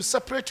to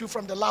separate you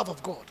from the love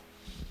of God.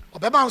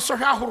 Obema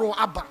nsohwa horo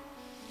aba.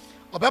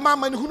 Obema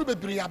mani hunu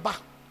bebre aba.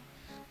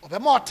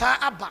 Obema ota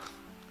aba.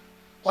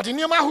 Odi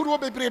niam ahuru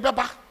bebre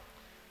beba.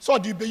 So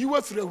odi be you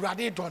afire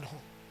urade don ho.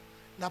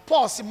 Na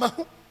Paul se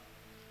mahu.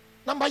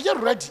 Na ma ye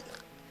ready.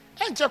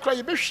 Enche kra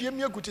ye behwie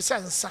mi aguti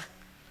sensa.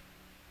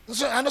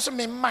 Nso ano so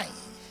me man.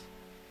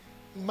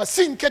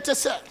 masin kete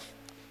se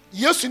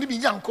yesu ni bi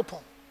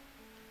nyankopon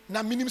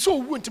na minim so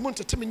owu ntimo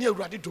ntete ni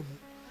awurade domu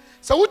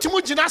so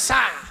wutimo gina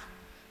sa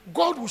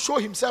God will show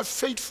himself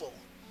faithful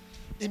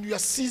in your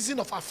season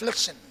of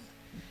affliction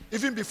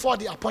even before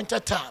the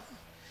appointed time.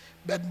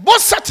 But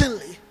most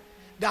certainly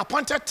the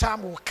appointed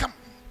time will come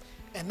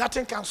and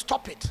nothing can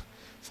stop it,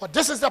 for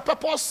this is the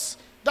purpose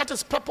that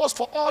is purpose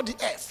for all the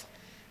earth,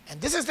 and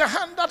this is the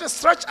hand that is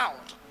stretched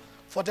out,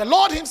 for the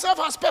Lord himself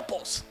has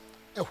purpose,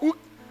 and who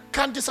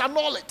can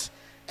disannul it?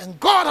 And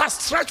God has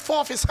stretched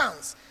forth his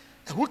hands,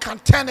 and who can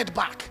turn it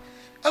back?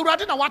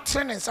 Awurade na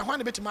watrene nsa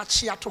hwan beti ma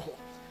chia to ho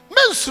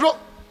mensuro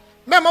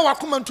mema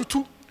wakoma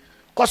ntutu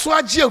kwaso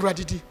agi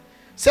awurade di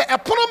se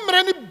epono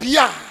mre ne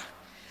bia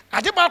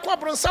ade ba kwa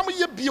bronsam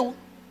ye bio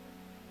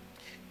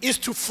is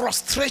to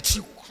frustrate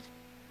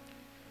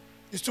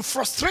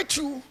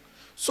you,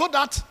 so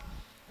that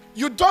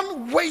you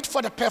don't wait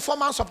for the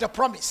performance of the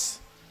promise.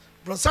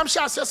 Bronsam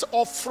says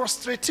or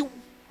frustrate you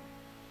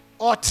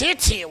or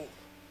tete you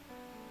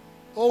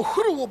or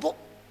hurubo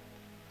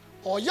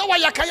or yawa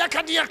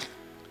yakayaka dia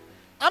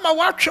ama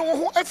watwe wo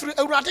ho afiri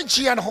awurade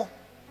gie no ho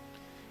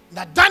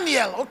na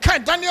Daniel, okay,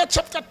 Daniel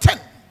chapter 10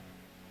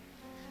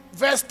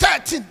 verse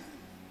 13.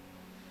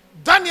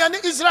 Daniel ni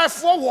Israel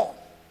for war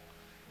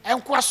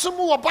enkwasum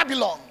wo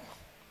Babylon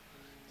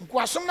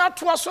enkwasum na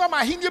to so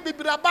ma hinye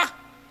bibiraba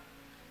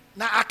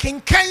na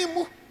akenkan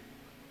mu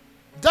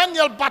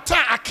Daniel bata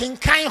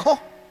akenkan ho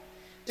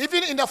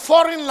even in the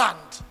foreign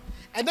land,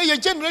 and then your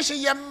generation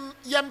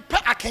yem pe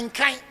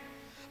akenkan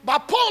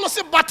but Paul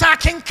say bata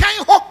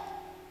akenkan ho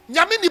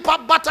nyame nipa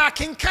bata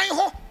akenkan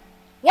ho.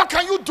 What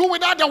can you do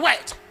without the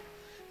word?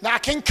 Na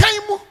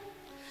akenkan mu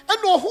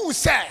eno who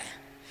say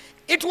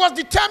it was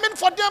determined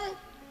for them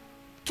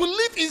to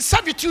live in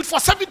servitude for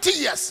 70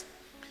 years.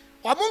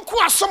 Wamunku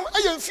asom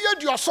ayemfie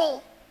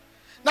duoson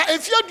na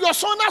efie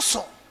duoson na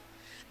so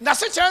na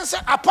se chance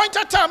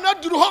appointed time na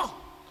duru ho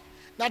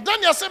na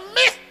Daniel say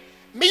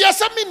me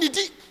yesa me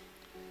nidi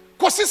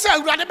kosi se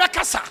awurade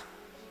bekasa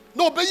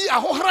na obeyi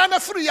ahohra na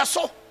firi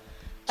yeso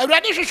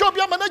awurade hwehwe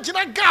obi ama na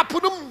gina gap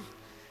num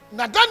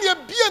na Daniel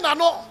bie na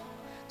no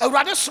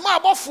awurade soma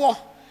abofo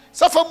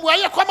se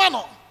famuaye kwama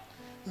no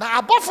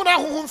na abofo na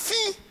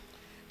hohomfi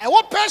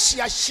ewo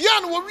Persia hia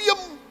no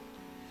wiem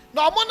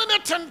na omo ne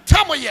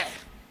tentam ye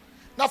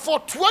na for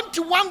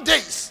 21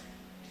 days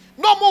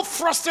no more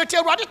frustrated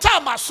awurade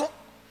time so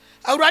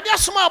awurade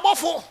asoma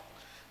abofo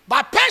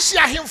ba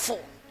Persia hemfo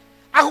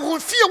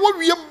ahohomfi ewo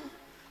wiem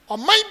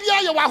oman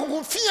bia ye wa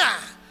ahohomfi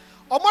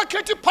a omo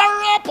kreti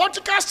para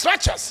political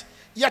structures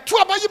ye to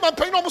abayi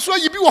mampan no so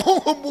ayibi wo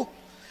honhom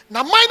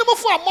na man no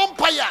mfo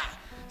amompaya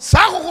sa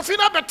ahohomfi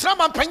na betra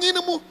mampan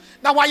no mu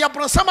na wa ye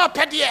bronsam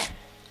apede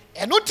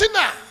eno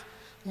tina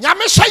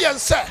nyame hye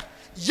yense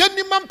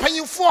yeni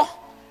mampanyimfo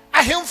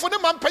ahemfo ne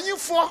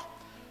mampanyimfo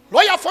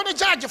lawyer for the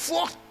judge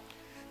for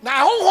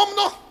na honhom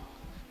no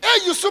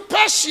yusu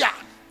Persia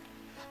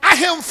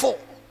ahemfo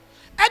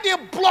e dey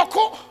block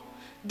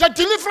the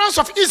deliverance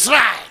of Israel.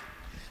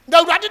 The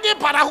radide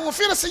para who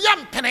feel say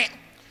yampene,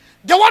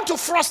 they want to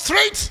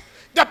frustrate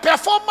the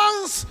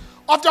performance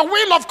of the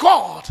will of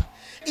God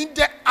in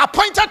the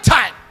appointed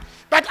time.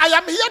 But I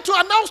am here to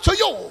announce to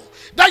you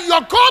that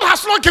your God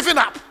has not given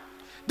up.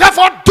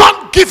 Therefore,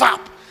 don't give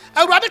up.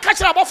 I rather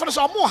catch about for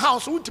some more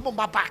house ultimum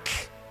back.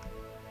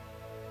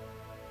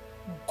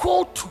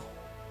 Go to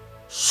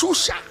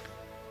Shusha.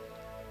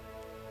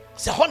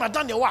 Say, Hona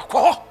Daniel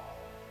Wako.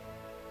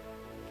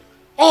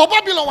 Oh,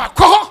 Babylon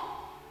Wako.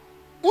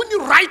 When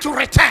you right to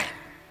return,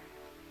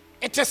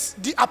 it is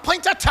the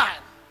appointed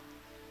time.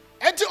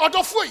 And the other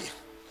way,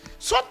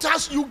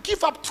 sometimes you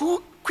give up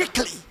too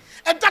quickly,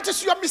 and that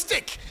is your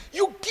mistake.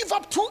 You give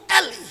up too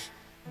early.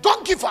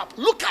 Don't give up.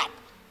 Look up.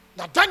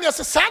 Now Daniel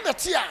says,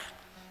 "Sanatia,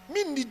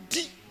 me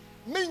nidi,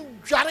 me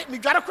jare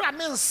kura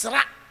me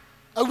nsra,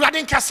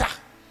 awurade nkasa."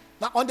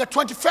 Now on the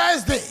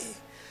 21st day,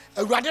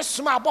 awurade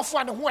suma abofo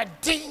ane ho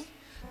adin,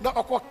 na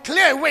okọ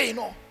clear way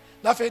no.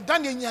 Na fe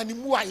Daniel nyani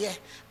mu aye,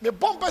 me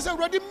bomba se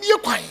awurade mie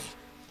kwan.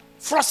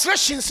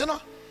 Frustrations no,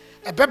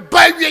 e be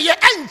ba wiye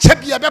enche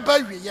bia be ba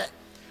wiye.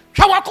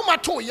 Hwa wakoma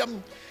to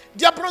yam.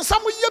 Dia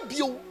bronsam ye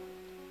bio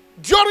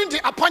during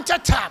the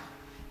appointed time.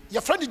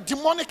 Your friend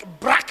demonic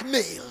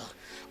blackmail.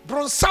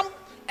 Bronsam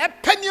e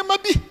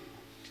penyema bi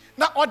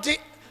na odi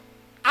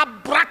a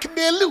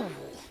blackmail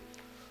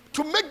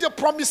to make the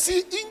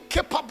promisee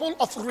incapable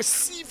of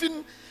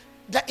receiving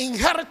the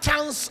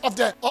inheritance of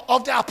the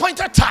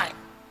appointed time.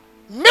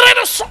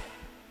 Mirror so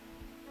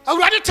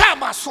already time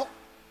aso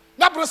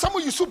na bronsam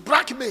use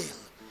blackmail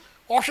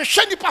or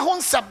hwehwe nipa ho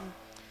nsam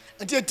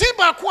and the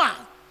diba ko a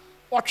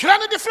or try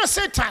no different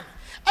Satan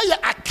ay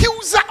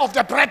accuser of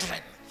the brethren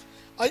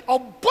or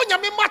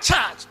bonyame ma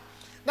charge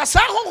na sa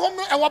honhom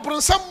no e wo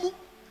bronsam mu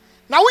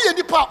na wo ye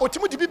nipa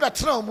otimi di bi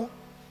betra mu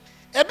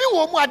ebi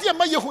wo mu ade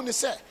ma yehu ne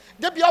se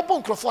de bia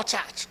obo nkrofo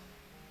charge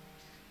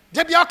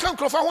de bia kan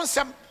nkrofo ho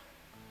nsam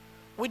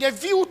with a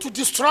view to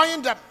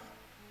destroying them.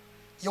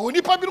 You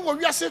nipa bi no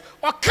wiase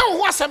o ka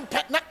ho asem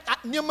pe na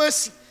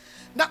niamasi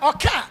na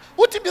oka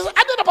wuti bi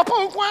ade na papa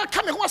wonko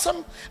aka me ho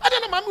asem ade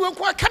na mama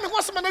wonko aka me ho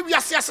asem na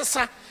wiase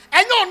asesa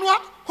enye ono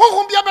a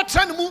honhom bia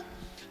betra ne mu.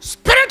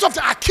 Spirit of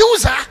the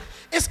accuser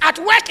is at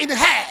work in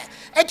her.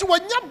 Enti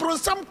wonya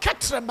bronsam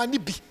ketre mani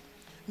bi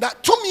na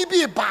tumi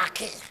bi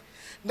baake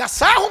na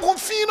sa honhom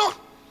fi no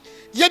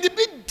ye de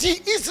bi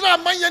di Israel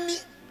manyani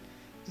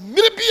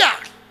miribia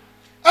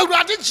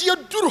awurade gye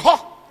duru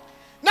ho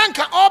na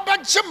nka oba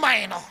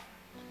gyeman no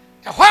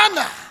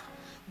ehwana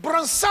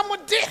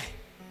bronsam de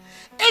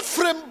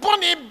Ephraim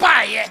boni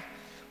baye.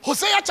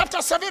 Hosea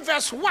chapter 7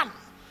 verse 1.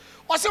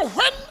 I said,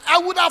 when I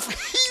would have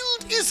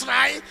healed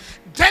Israel,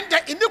 then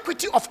the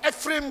iniquity of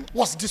Ephraim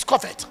was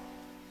discovered.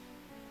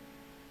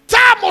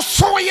 Tamo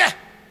soye.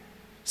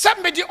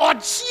 Said me di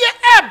odie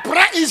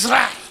ebra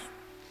Israel.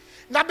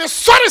 Na be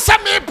sorry sa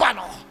me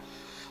bano.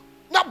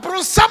 Na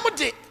bronsam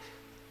de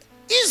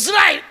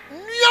Israel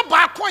nua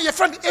ba kwa ye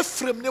friend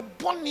Ephraim ne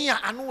boni a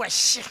anu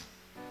ehye.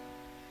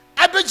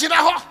 Abegyina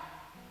ho.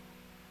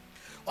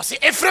 I say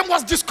Ephraim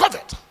was discovered,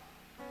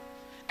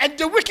 and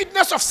the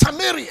wickedness of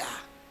Samaria,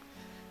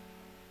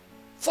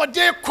 for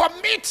they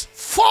commit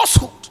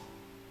falsehood,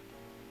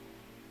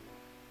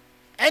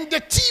 and the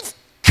thief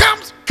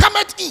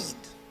cometh in,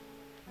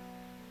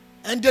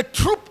 and the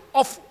troop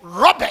of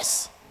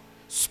robbers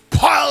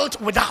spoiled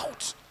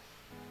without.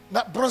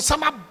 Na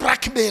bronsama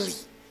blackmail.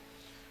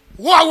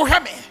 Wow,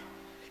 hame.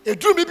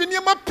 Edru mi bi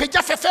niema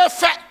peja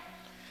fefefe.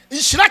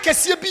 Inshira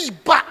kese bi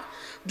ba.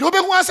 De obe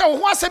hu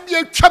ase bi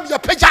atwam ya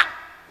peja.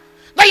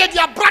 Na ye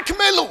dia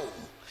blackmail.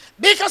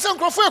 Because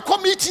nkrofo e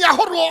committee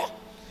ahoro.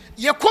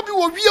 Ye kobi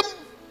wo wiem.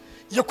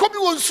 Ye kobi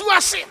wo nsu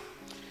ase.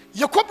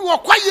 Ye kobi wo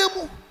kwaye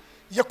mu.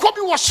 Ye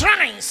kobi wo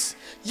shrines.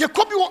 Ye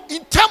kobi wo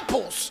in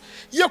temples.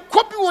 Ye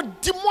kobi wo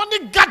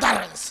demonic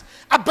gatherings.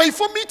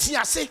 Abaifo meeting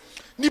ase.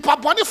 Nipa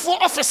boni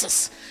for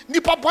offices.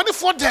 Nipa boni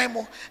for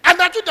demo.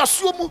 And I do the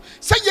sumu.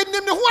 Say ye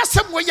name the who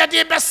asem we ye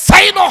de be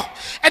say no.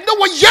 And no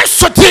yes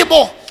so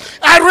demo.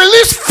 I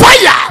release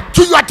fire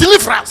to your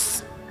deliverance.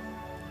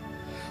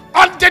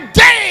 On the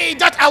day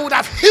that I would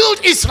have healed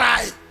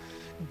Israel,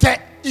 the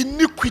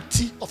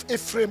iniquity of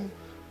Ephraim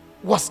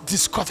was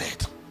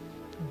discovered.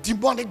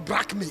 Demonic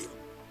blackmail.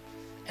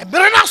 And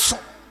Merenaso,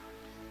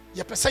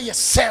 ye pesa ye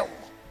sell.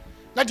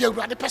 Na de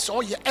awurade pesa o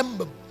ye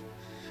embem.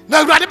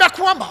 Na awurade be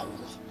ko ama wo.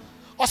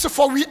 Also,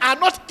 for we are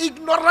not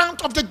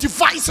ignorant of the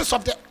devices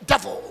of the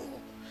devil.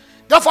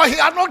 Therefore, he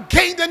has not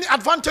gained any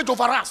advantage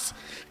over us.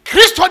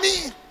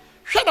 Christoni,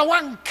 shana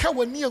wan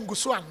kawani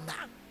anguso anna.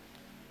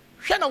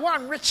 Shana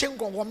wan reaching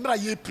go wamra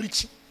ye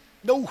preaching.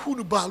 Na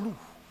uhunu balu.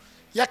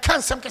 Ya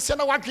kan sem kese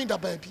na wadwin da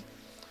baby.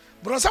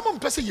 Bronsa mo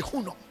mpese ye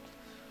hu no.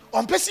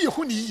 On pese ye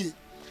hu ni ye.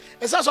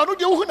 Esa so no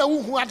de hu na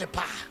hu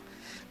adepa.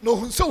 No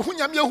hu se hu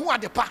nyame hu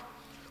adepa.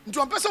 Nti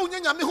on pese hu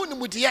nyame hu ni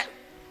mude.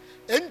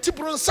 Enti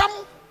bronsam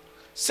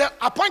se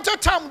appointed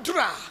time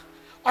dura.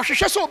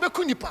 Ohwehwe se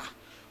obeku nipa.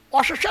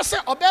 Ohwehwe se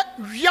obe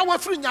wia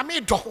wafiri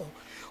nyame do ho.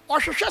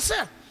 Ohwehwe se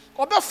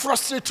obe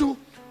frustrate.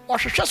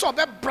 Ohwehwe se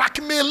obe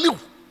blackmail you.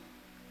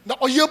 Na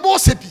oyebo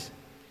se bi.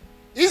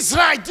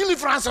 Israel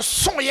deliverance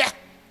so ye.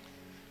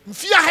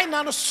 Mfia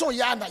haina no so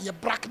ya na ye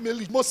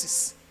blackmail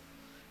Moses.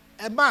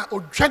 Ema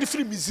odwane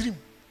firi Misrim.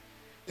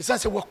 Esa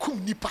se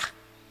wakum nipa.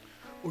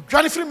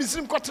 Odwane firi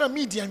Misrim kotra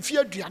media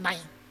mfia aduanan.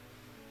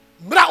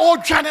 Mra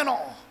odwane no.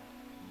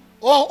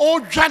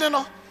 Odwane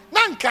no.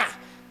 Nanka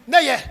na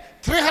ye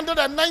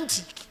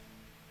 390.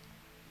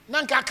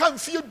 Nanka ka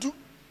mfia du.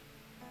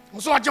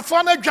 Nso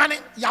agefo na adwane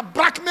ya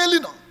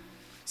blackmail no.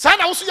 Sa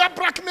na wo so ya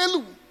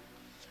blackmail.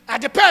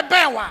 Ade pe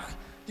bewa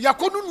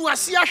yakonu nu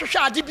ase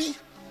ahwehwe ade bi.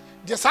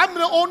 De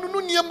samre onu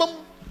nu niemam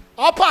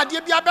opa ade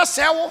bi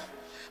abesewo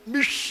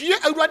mihwie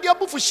awurade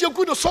abufu hie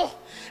gu no so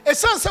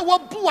esanse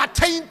wabu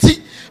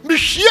atanti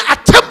mihwie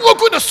atamu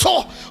gu no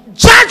so.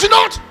 Judge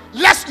not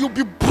lest you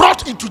be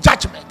brought into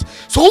judgment.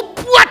 So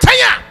bu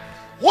atanya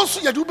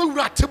wonso yade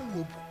ubewura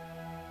atamu obu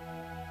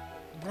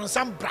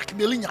bronsam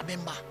blackmailing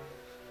nyamemba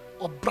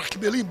or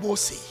blackmailing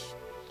Moses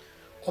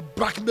or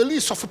blackmailing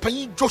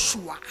sofopanyin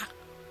Joshua.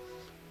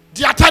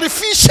 The atari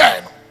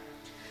fisher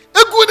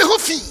egu ne ho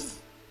fi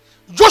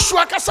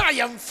Joshua kasa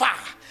yemfa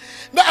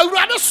na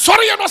awurade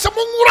sori ye no se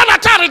munwura na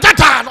tare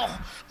tata no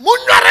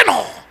munware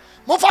no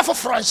monfa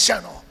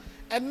fofranhye no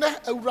enne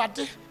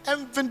awurade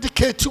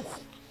vindicate you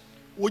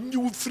wonyi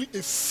wo free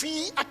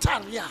efi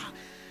atare a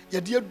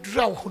ye de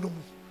adura wo no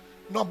mu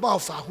no ba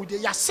ofa ho de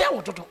ya se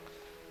wo dodo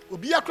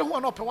obi akwa ho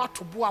na ope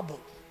wato bo abo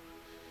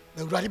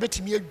na awurade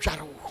betimi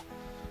adware wo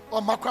o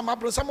makwa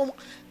mabrosam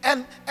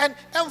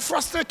and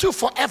frustrate you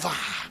forever.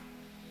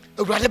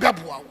 Awurade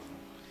beboa wo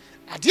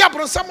ade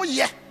abrosam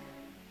ye.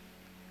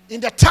 In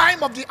the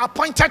time of the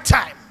appointed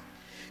time,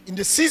 in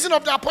the season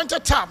of the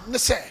appointed time, ne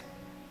say,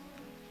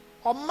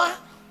 Oma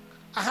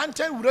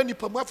ahante wura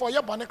nipa mu afọ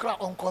ye bone kra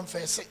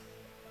unconfessed.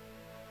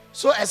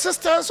 So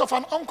existence of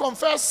an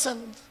unconfessed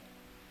sin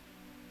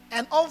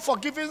and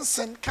unforgiven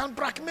sin can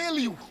blackmail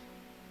you.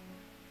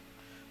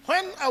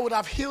 When I would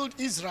have healed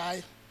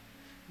Israel,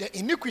 the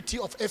iniquity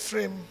of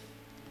Ephraim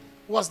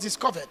was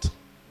discovered.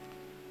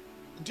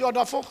 The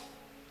other for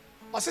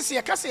was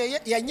ye kase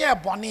ye nye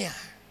bone a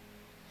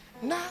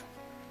na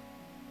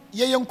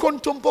ye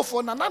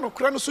yenkontompofo na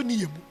nokora no so ne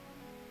yemu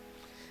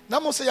na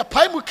mo se ya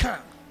pai mu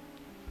kan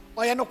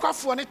o ye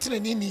nokwafo ne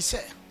tenani ni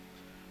se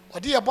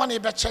odi ye bone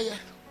be cheye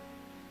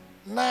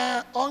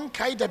na on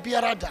kai da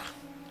biarada.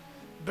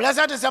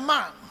 Blessed is the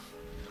man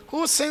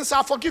whose sins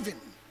are forgiven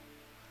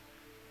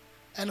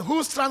and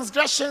whose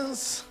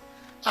transgressions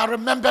are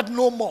remembered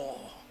no more.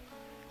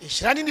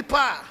 Ishirani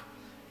nipa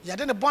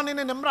yade ne bone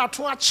ne mra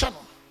to ache no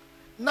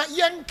na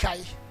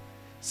yenkai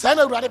sa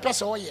na urade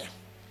pese oye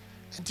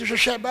enti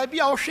hwehwe ba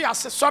bia wo hwe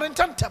ase sori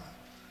ntantem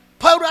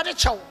pa urade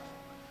chew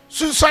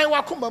sunsan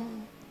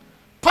wakomam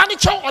pa ne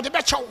chew ode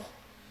be chew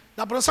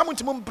na bronsam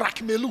ntimum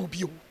blackmailu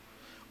bio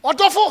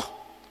odofo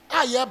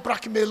aye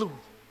blackmailu.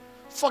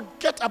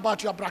 Forget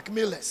about your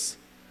blackmailers.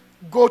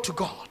 Go to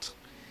God.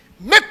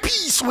 Make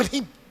peace with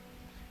him.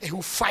 And he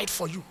will fight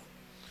for you.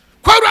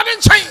 Kwa urade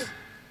nchen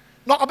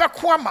no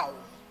obekwa ma wo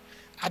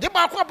ade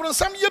ba kwa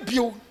bronsam ye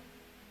bio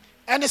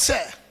and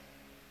say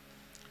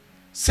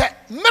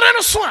mere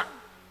no so a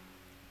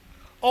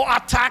or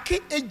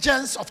attacking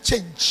agents of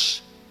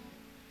change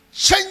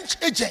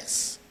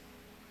agents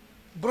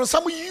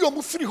bronsam yi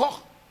omu free ho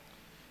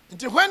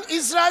until when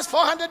Israel's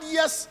 400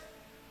 years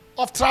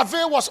of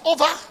travail was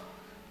over,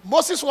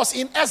 Moses was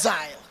in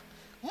exile.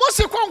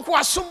 Moses kwanko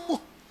asum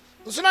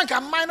nso na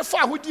nka man no fa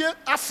ahodie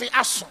afe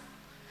aso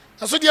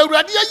so de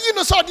awurade yi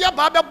no so de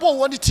aba bebo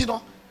woni ti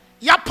no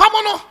ya pam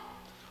no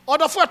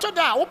odofo eto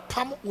da wo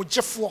pam wo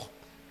jefo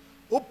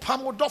wo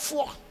pam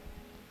odofo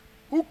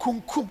wo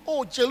kunkum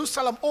oh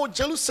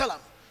Jerusalem,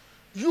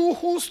 you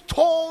who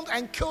stoned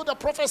and killed the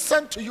prophet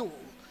sent to you,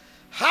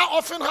 how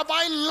often have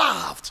I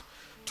laughed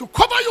to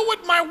cover you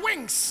with my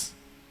wings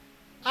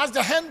as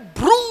the hen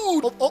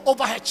brood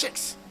over her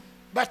chicks,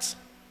 but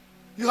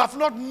you have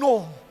not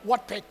known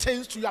what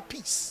pertains to your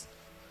peace.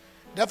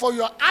 Therefore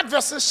your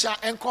adversaries shall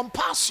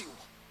encompass you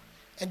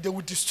and they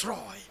will destroy.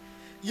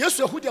 Yes,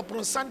 who the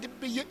bronsande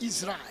be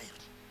Israel.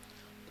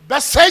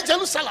 Best say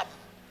Jerusalem.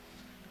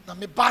 Na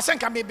me basen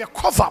ka me be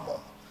cover mo.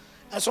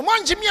 And so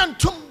man Jimmy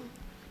antum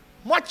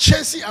mo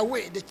chasing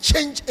away the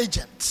change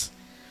agent.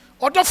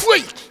 Odofo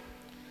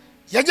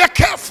yi ye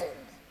careful.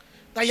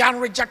 Na you are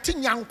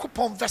rejecting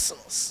Yankopon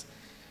vessels.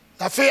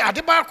 Na fe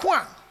adeba ko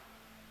a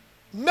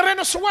mere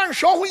no so wan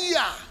hwo ho yi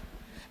a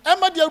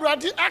Emma de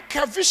Awurade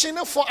aka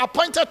vision for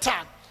appointed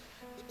time.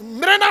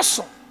 Mere na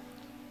so.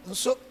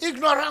 So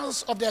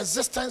ignorance of the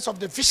existence of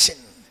the vision.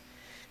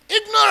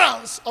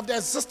 Ignorance of the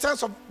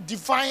existence of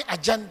divine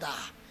agenda.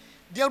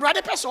 The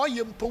Awurade person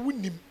yempo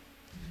wunim.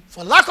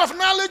 For lack of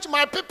knowledge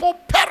my people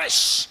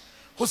perish.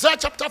 Hosea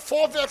chapter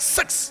 4 verse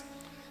 6.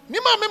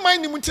 Nima me man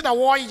nim nti na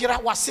wo yira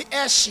wase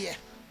ehye.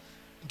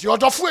 The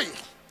odofo yi.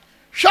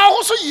 Hwa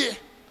ho so ye.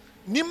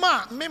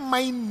 Nima me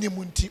man nim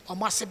nti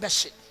omase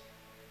behye.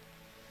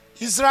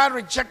 Israel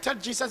rejected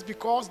Jesus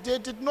because they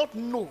did not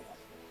know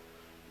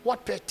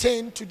what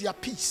pertained to their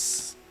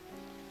peace.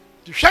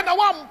 The shena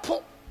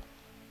wampo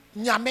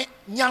nyame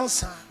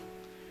nyansa.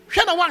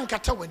 Shena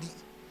wankata wani.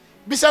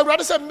 Bisa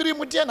Awurade se mmiri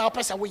mu de na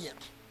opesa wo ye.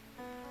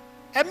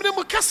 Mmiri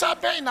mu kasa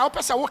ben na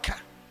opesa wo ka.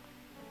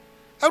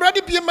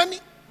 Awurade bie mani,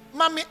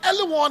 mami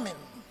early warning.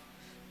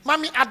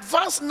 Mami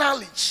advanced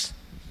knowledge.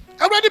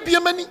 Awurade bie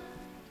mani.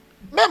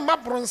 Memma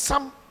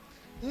bronsam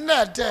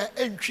na de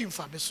entwi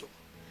mfa beso.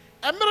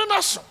 Mmiri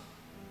na so.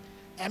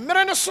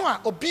 Mmiri no so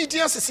a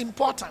obedience is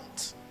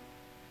important.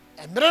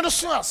 Mmiri no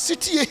so a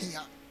city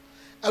ehia.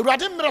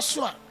 Awurade mmiri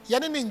so a ye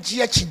ne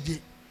ngie akinde.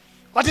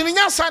 Ode ne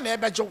nyansa na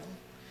ebejo.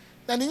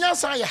 Na ne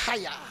nyansa ye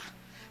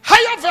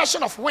higher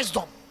version of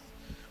wisdom.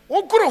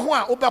 Ogoro ho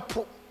a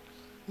obepo.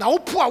 Na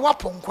opo a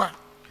waponkwa.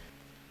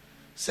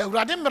 Se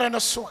Awurade mmiri no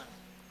so a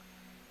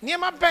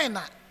niema ben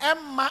na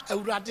emma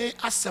Awurade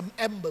asem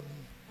embam.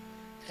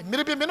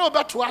 Mmiri bi me na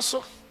obeto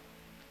aso.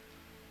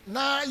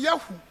 Na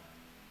yahu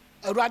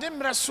Awurade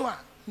mmiri so a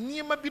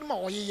niema bi ma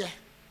oyeye.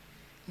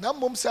 Na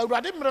mom se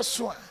Awurade mmiri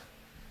so a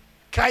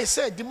kai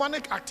say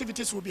demonic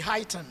activities will be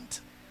heightened.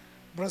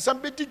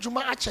 Bronsam be di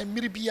juma acha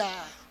mmiri bia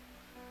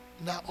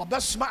na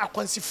obesuma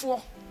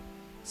akwansifo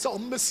se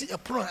ombesi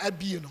eprono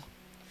abie no.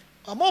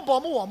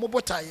 Omobo wo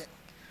omobotaye.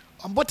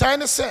 Ombotaye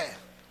ne se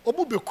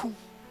obubeku.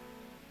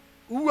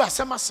 Wu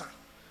asemasa.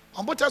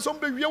 Ombotaye so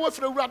ombewie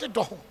wafira Awurade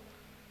do ho.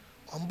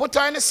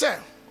 Ombotaye ne se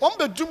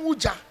ombedum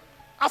uja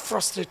a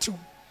frustrate.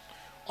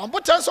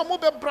 Ombotaye so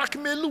mobe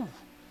blackmailu.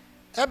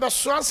 Ebe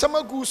so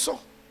ansama gu so.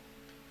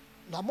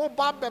 Na mo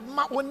ba be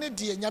ma woni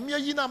de nyame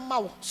yi na ma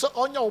wo so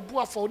onya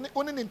obuafo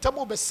oni ne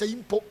ntamo be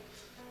sayimpo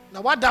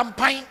na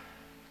wadampan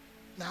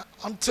na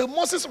until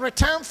Moses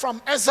returned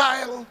from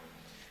exile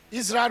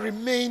Israel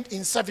remained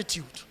in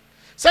servitude.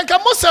 Senka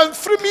Moses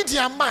free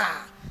media ma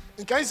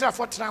nka Israel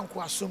for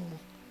tranko asomu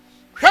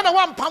hwe na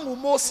wampam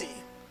Moses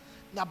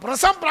na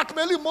bronsam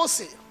blackmail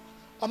Moses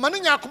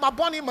omani nya akoma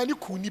bone mani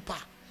ku nipa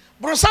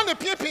bronsam ne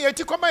piepie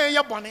eti koma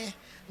ye bone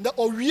na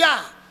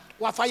owia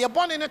wafa ye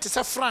bone ne te se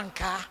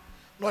franka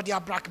no dia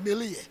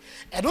blackmail ye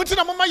e do ti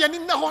na mama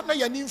yani na ho na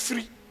yani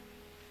mfiri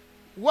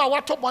wo a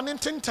wato bone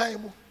ntentan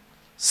mu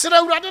sira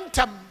Awurade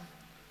ntam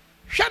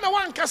hwe na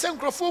wanka se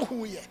nkrofo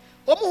hu ye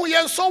omu hu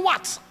ye so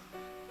what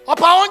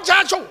Opa on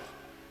jajo.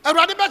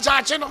 Awurade be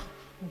jaje no.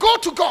 Go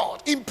to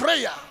God in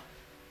prayer.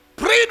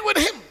 Plead with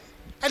him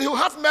and he will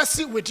have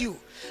mercy with you.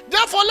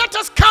 Therefore, let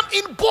us come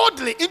in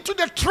boldly into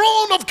the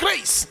throne of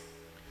grace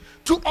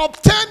to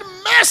obtain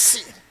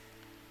mercy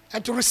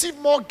and to receive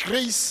more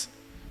grace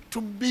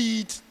to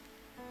meet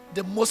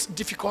the most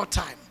difficult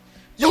time.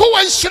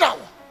 Yehovah nhyira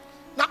wo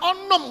na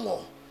onnom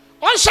wo.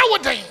 Onsha wo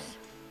den.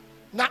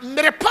 Na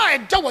mmerepa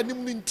eda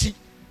wanim nti.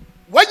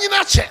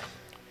 Wanyina che.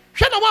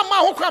 Hwe na wa ma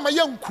ho kwa ma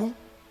yanku.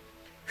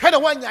 Hwe na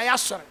wanya ya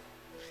sore.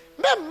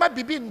 Memma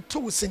bibi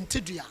nto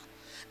sentidua.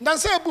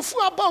 Nanse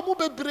ebufu aba mu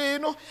bebre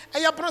no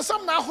eya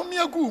bronsam na ahome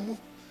agu mu.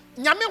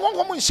 Nyame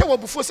honhom nhye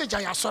wabufu se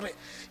gya ya sore.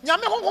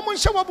 Nyame honhom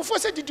nhye wabufu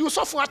se didi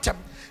usofo atem.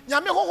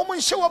 Nyame honhom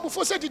nhye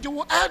wabufu se didi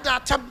wo elder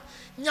atem.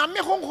 Nyame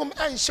honhom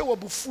nhye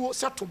wabufu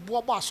se to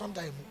bobo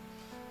asondan mu.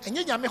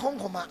 Enye nyame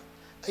honhom a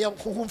eya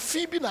honhom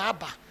fi bi na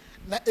aba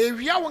na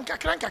ewia won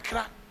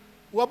kakra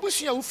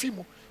wabusu ya ufi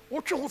mu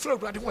wotwe ho fra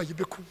Awurade ho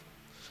ayebeku.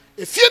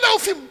 Efie na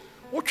ufi mu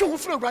wotwe ho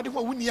fra Awurade ho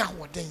a woni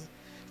ahoden.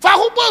 Fa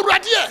ho bo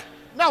Awurade e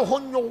na ho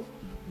nwo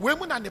we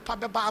mu na nepa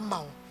beba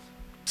ama wo.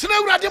 Tena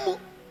Awurade mu,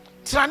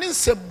 tena ne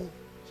nsem mu.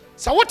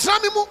 Sa wo tena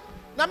me mu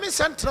na me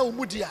nsem tena wo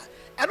mu dia.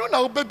 Eno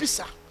na wo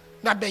babisa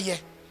na beye.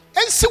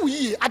 Ensi wo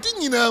yie, ade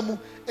nyina mu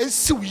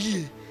ensi wo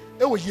yie.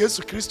 E wo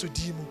Yesu Kristo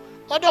di mu.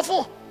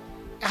 Odofo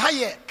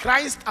Haye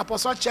Christ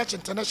Apostolic Church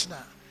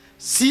International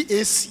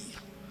CAC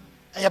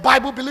a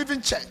Bible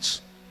believing church.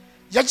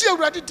 Yaji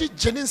Awurade di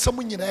jeni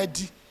nsam nyina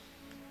di.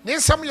 Ne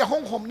nsam ye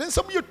honhom, ne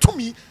nsam ye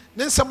tumi,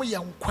 ne nsam ye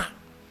nkwa.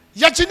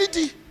 Yaji ni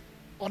di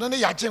ono ne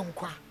yaje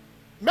nkwa.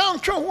 Me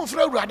ontwe ho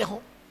fra Awurade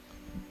ho.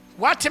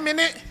 Wateme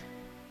ne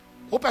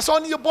wo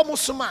person ye bom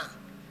soma.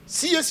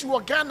 CAC wo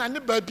Ghana ne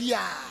ba bia.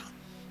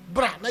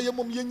 Bra na ye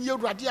mom ye nyi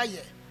Awurade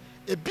aye.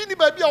 Ebi ni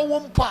ba bia wo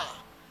mpa.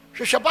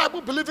 Hwehwe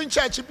Bible believing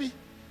church bi.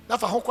 Na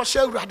fa ho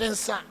kwahye Awurade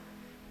nsa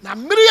na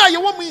mmiri a ye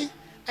wo mu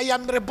aya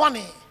mmiri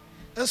bone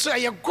nso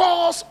aya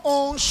God's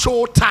own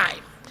show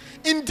time.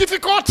 In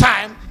difficult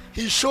time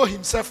he show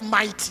himself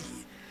mighty.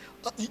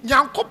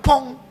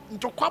 Nyankopon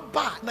ntokwa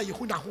ba na ye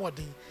hu na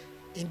hoden.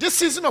 In this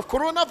season of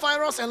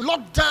coronavirus and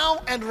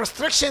lockdown and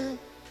restriction,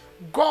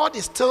 God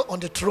is still on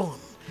the throne.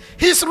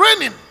 He's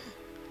reigning.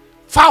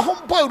 Fa ho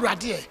bo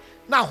Awurade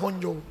na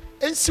honyo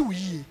ensi wo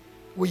yie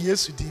wo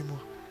Yesu di mu.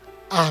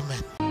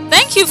 Amen.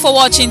 Thank you for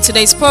watching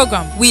today's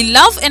program. We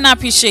love and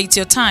appreciate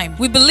your time.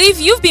 We believe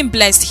you've been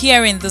blessed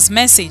hearing this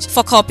message.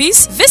 For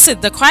copies,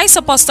 visit the Christ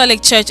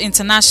Apostolic Church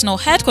International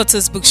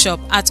Headquarters Bookshop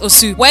at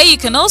Osu, where you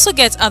can also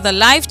get other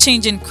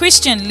life-changing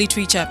Christian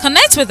literature.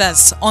 Connect with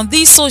us on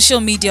these social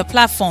media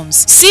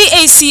platforms: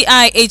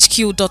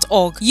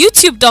 CACIHQ.org,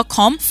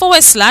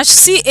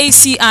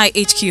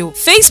 YouTube.com/CACIHQ,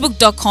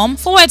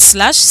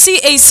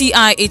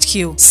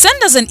 Facebook.com/CACIHQ.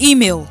 Send us an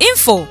email: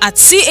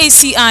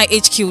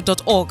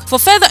 info@CACIHQ.org. For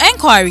further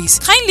enquiries,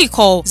 kindly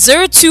call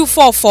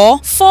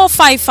 0244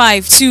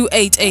 455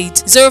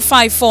 288,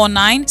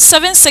 0549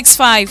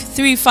 765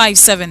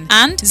 357,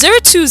 and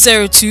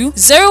 0202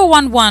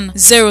 011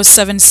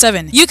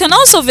 077. You can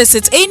also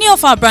visit any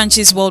of our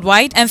branches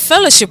worldwide and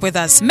fellowship with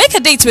us. Make a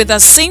date with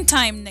us same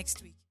time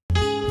next week.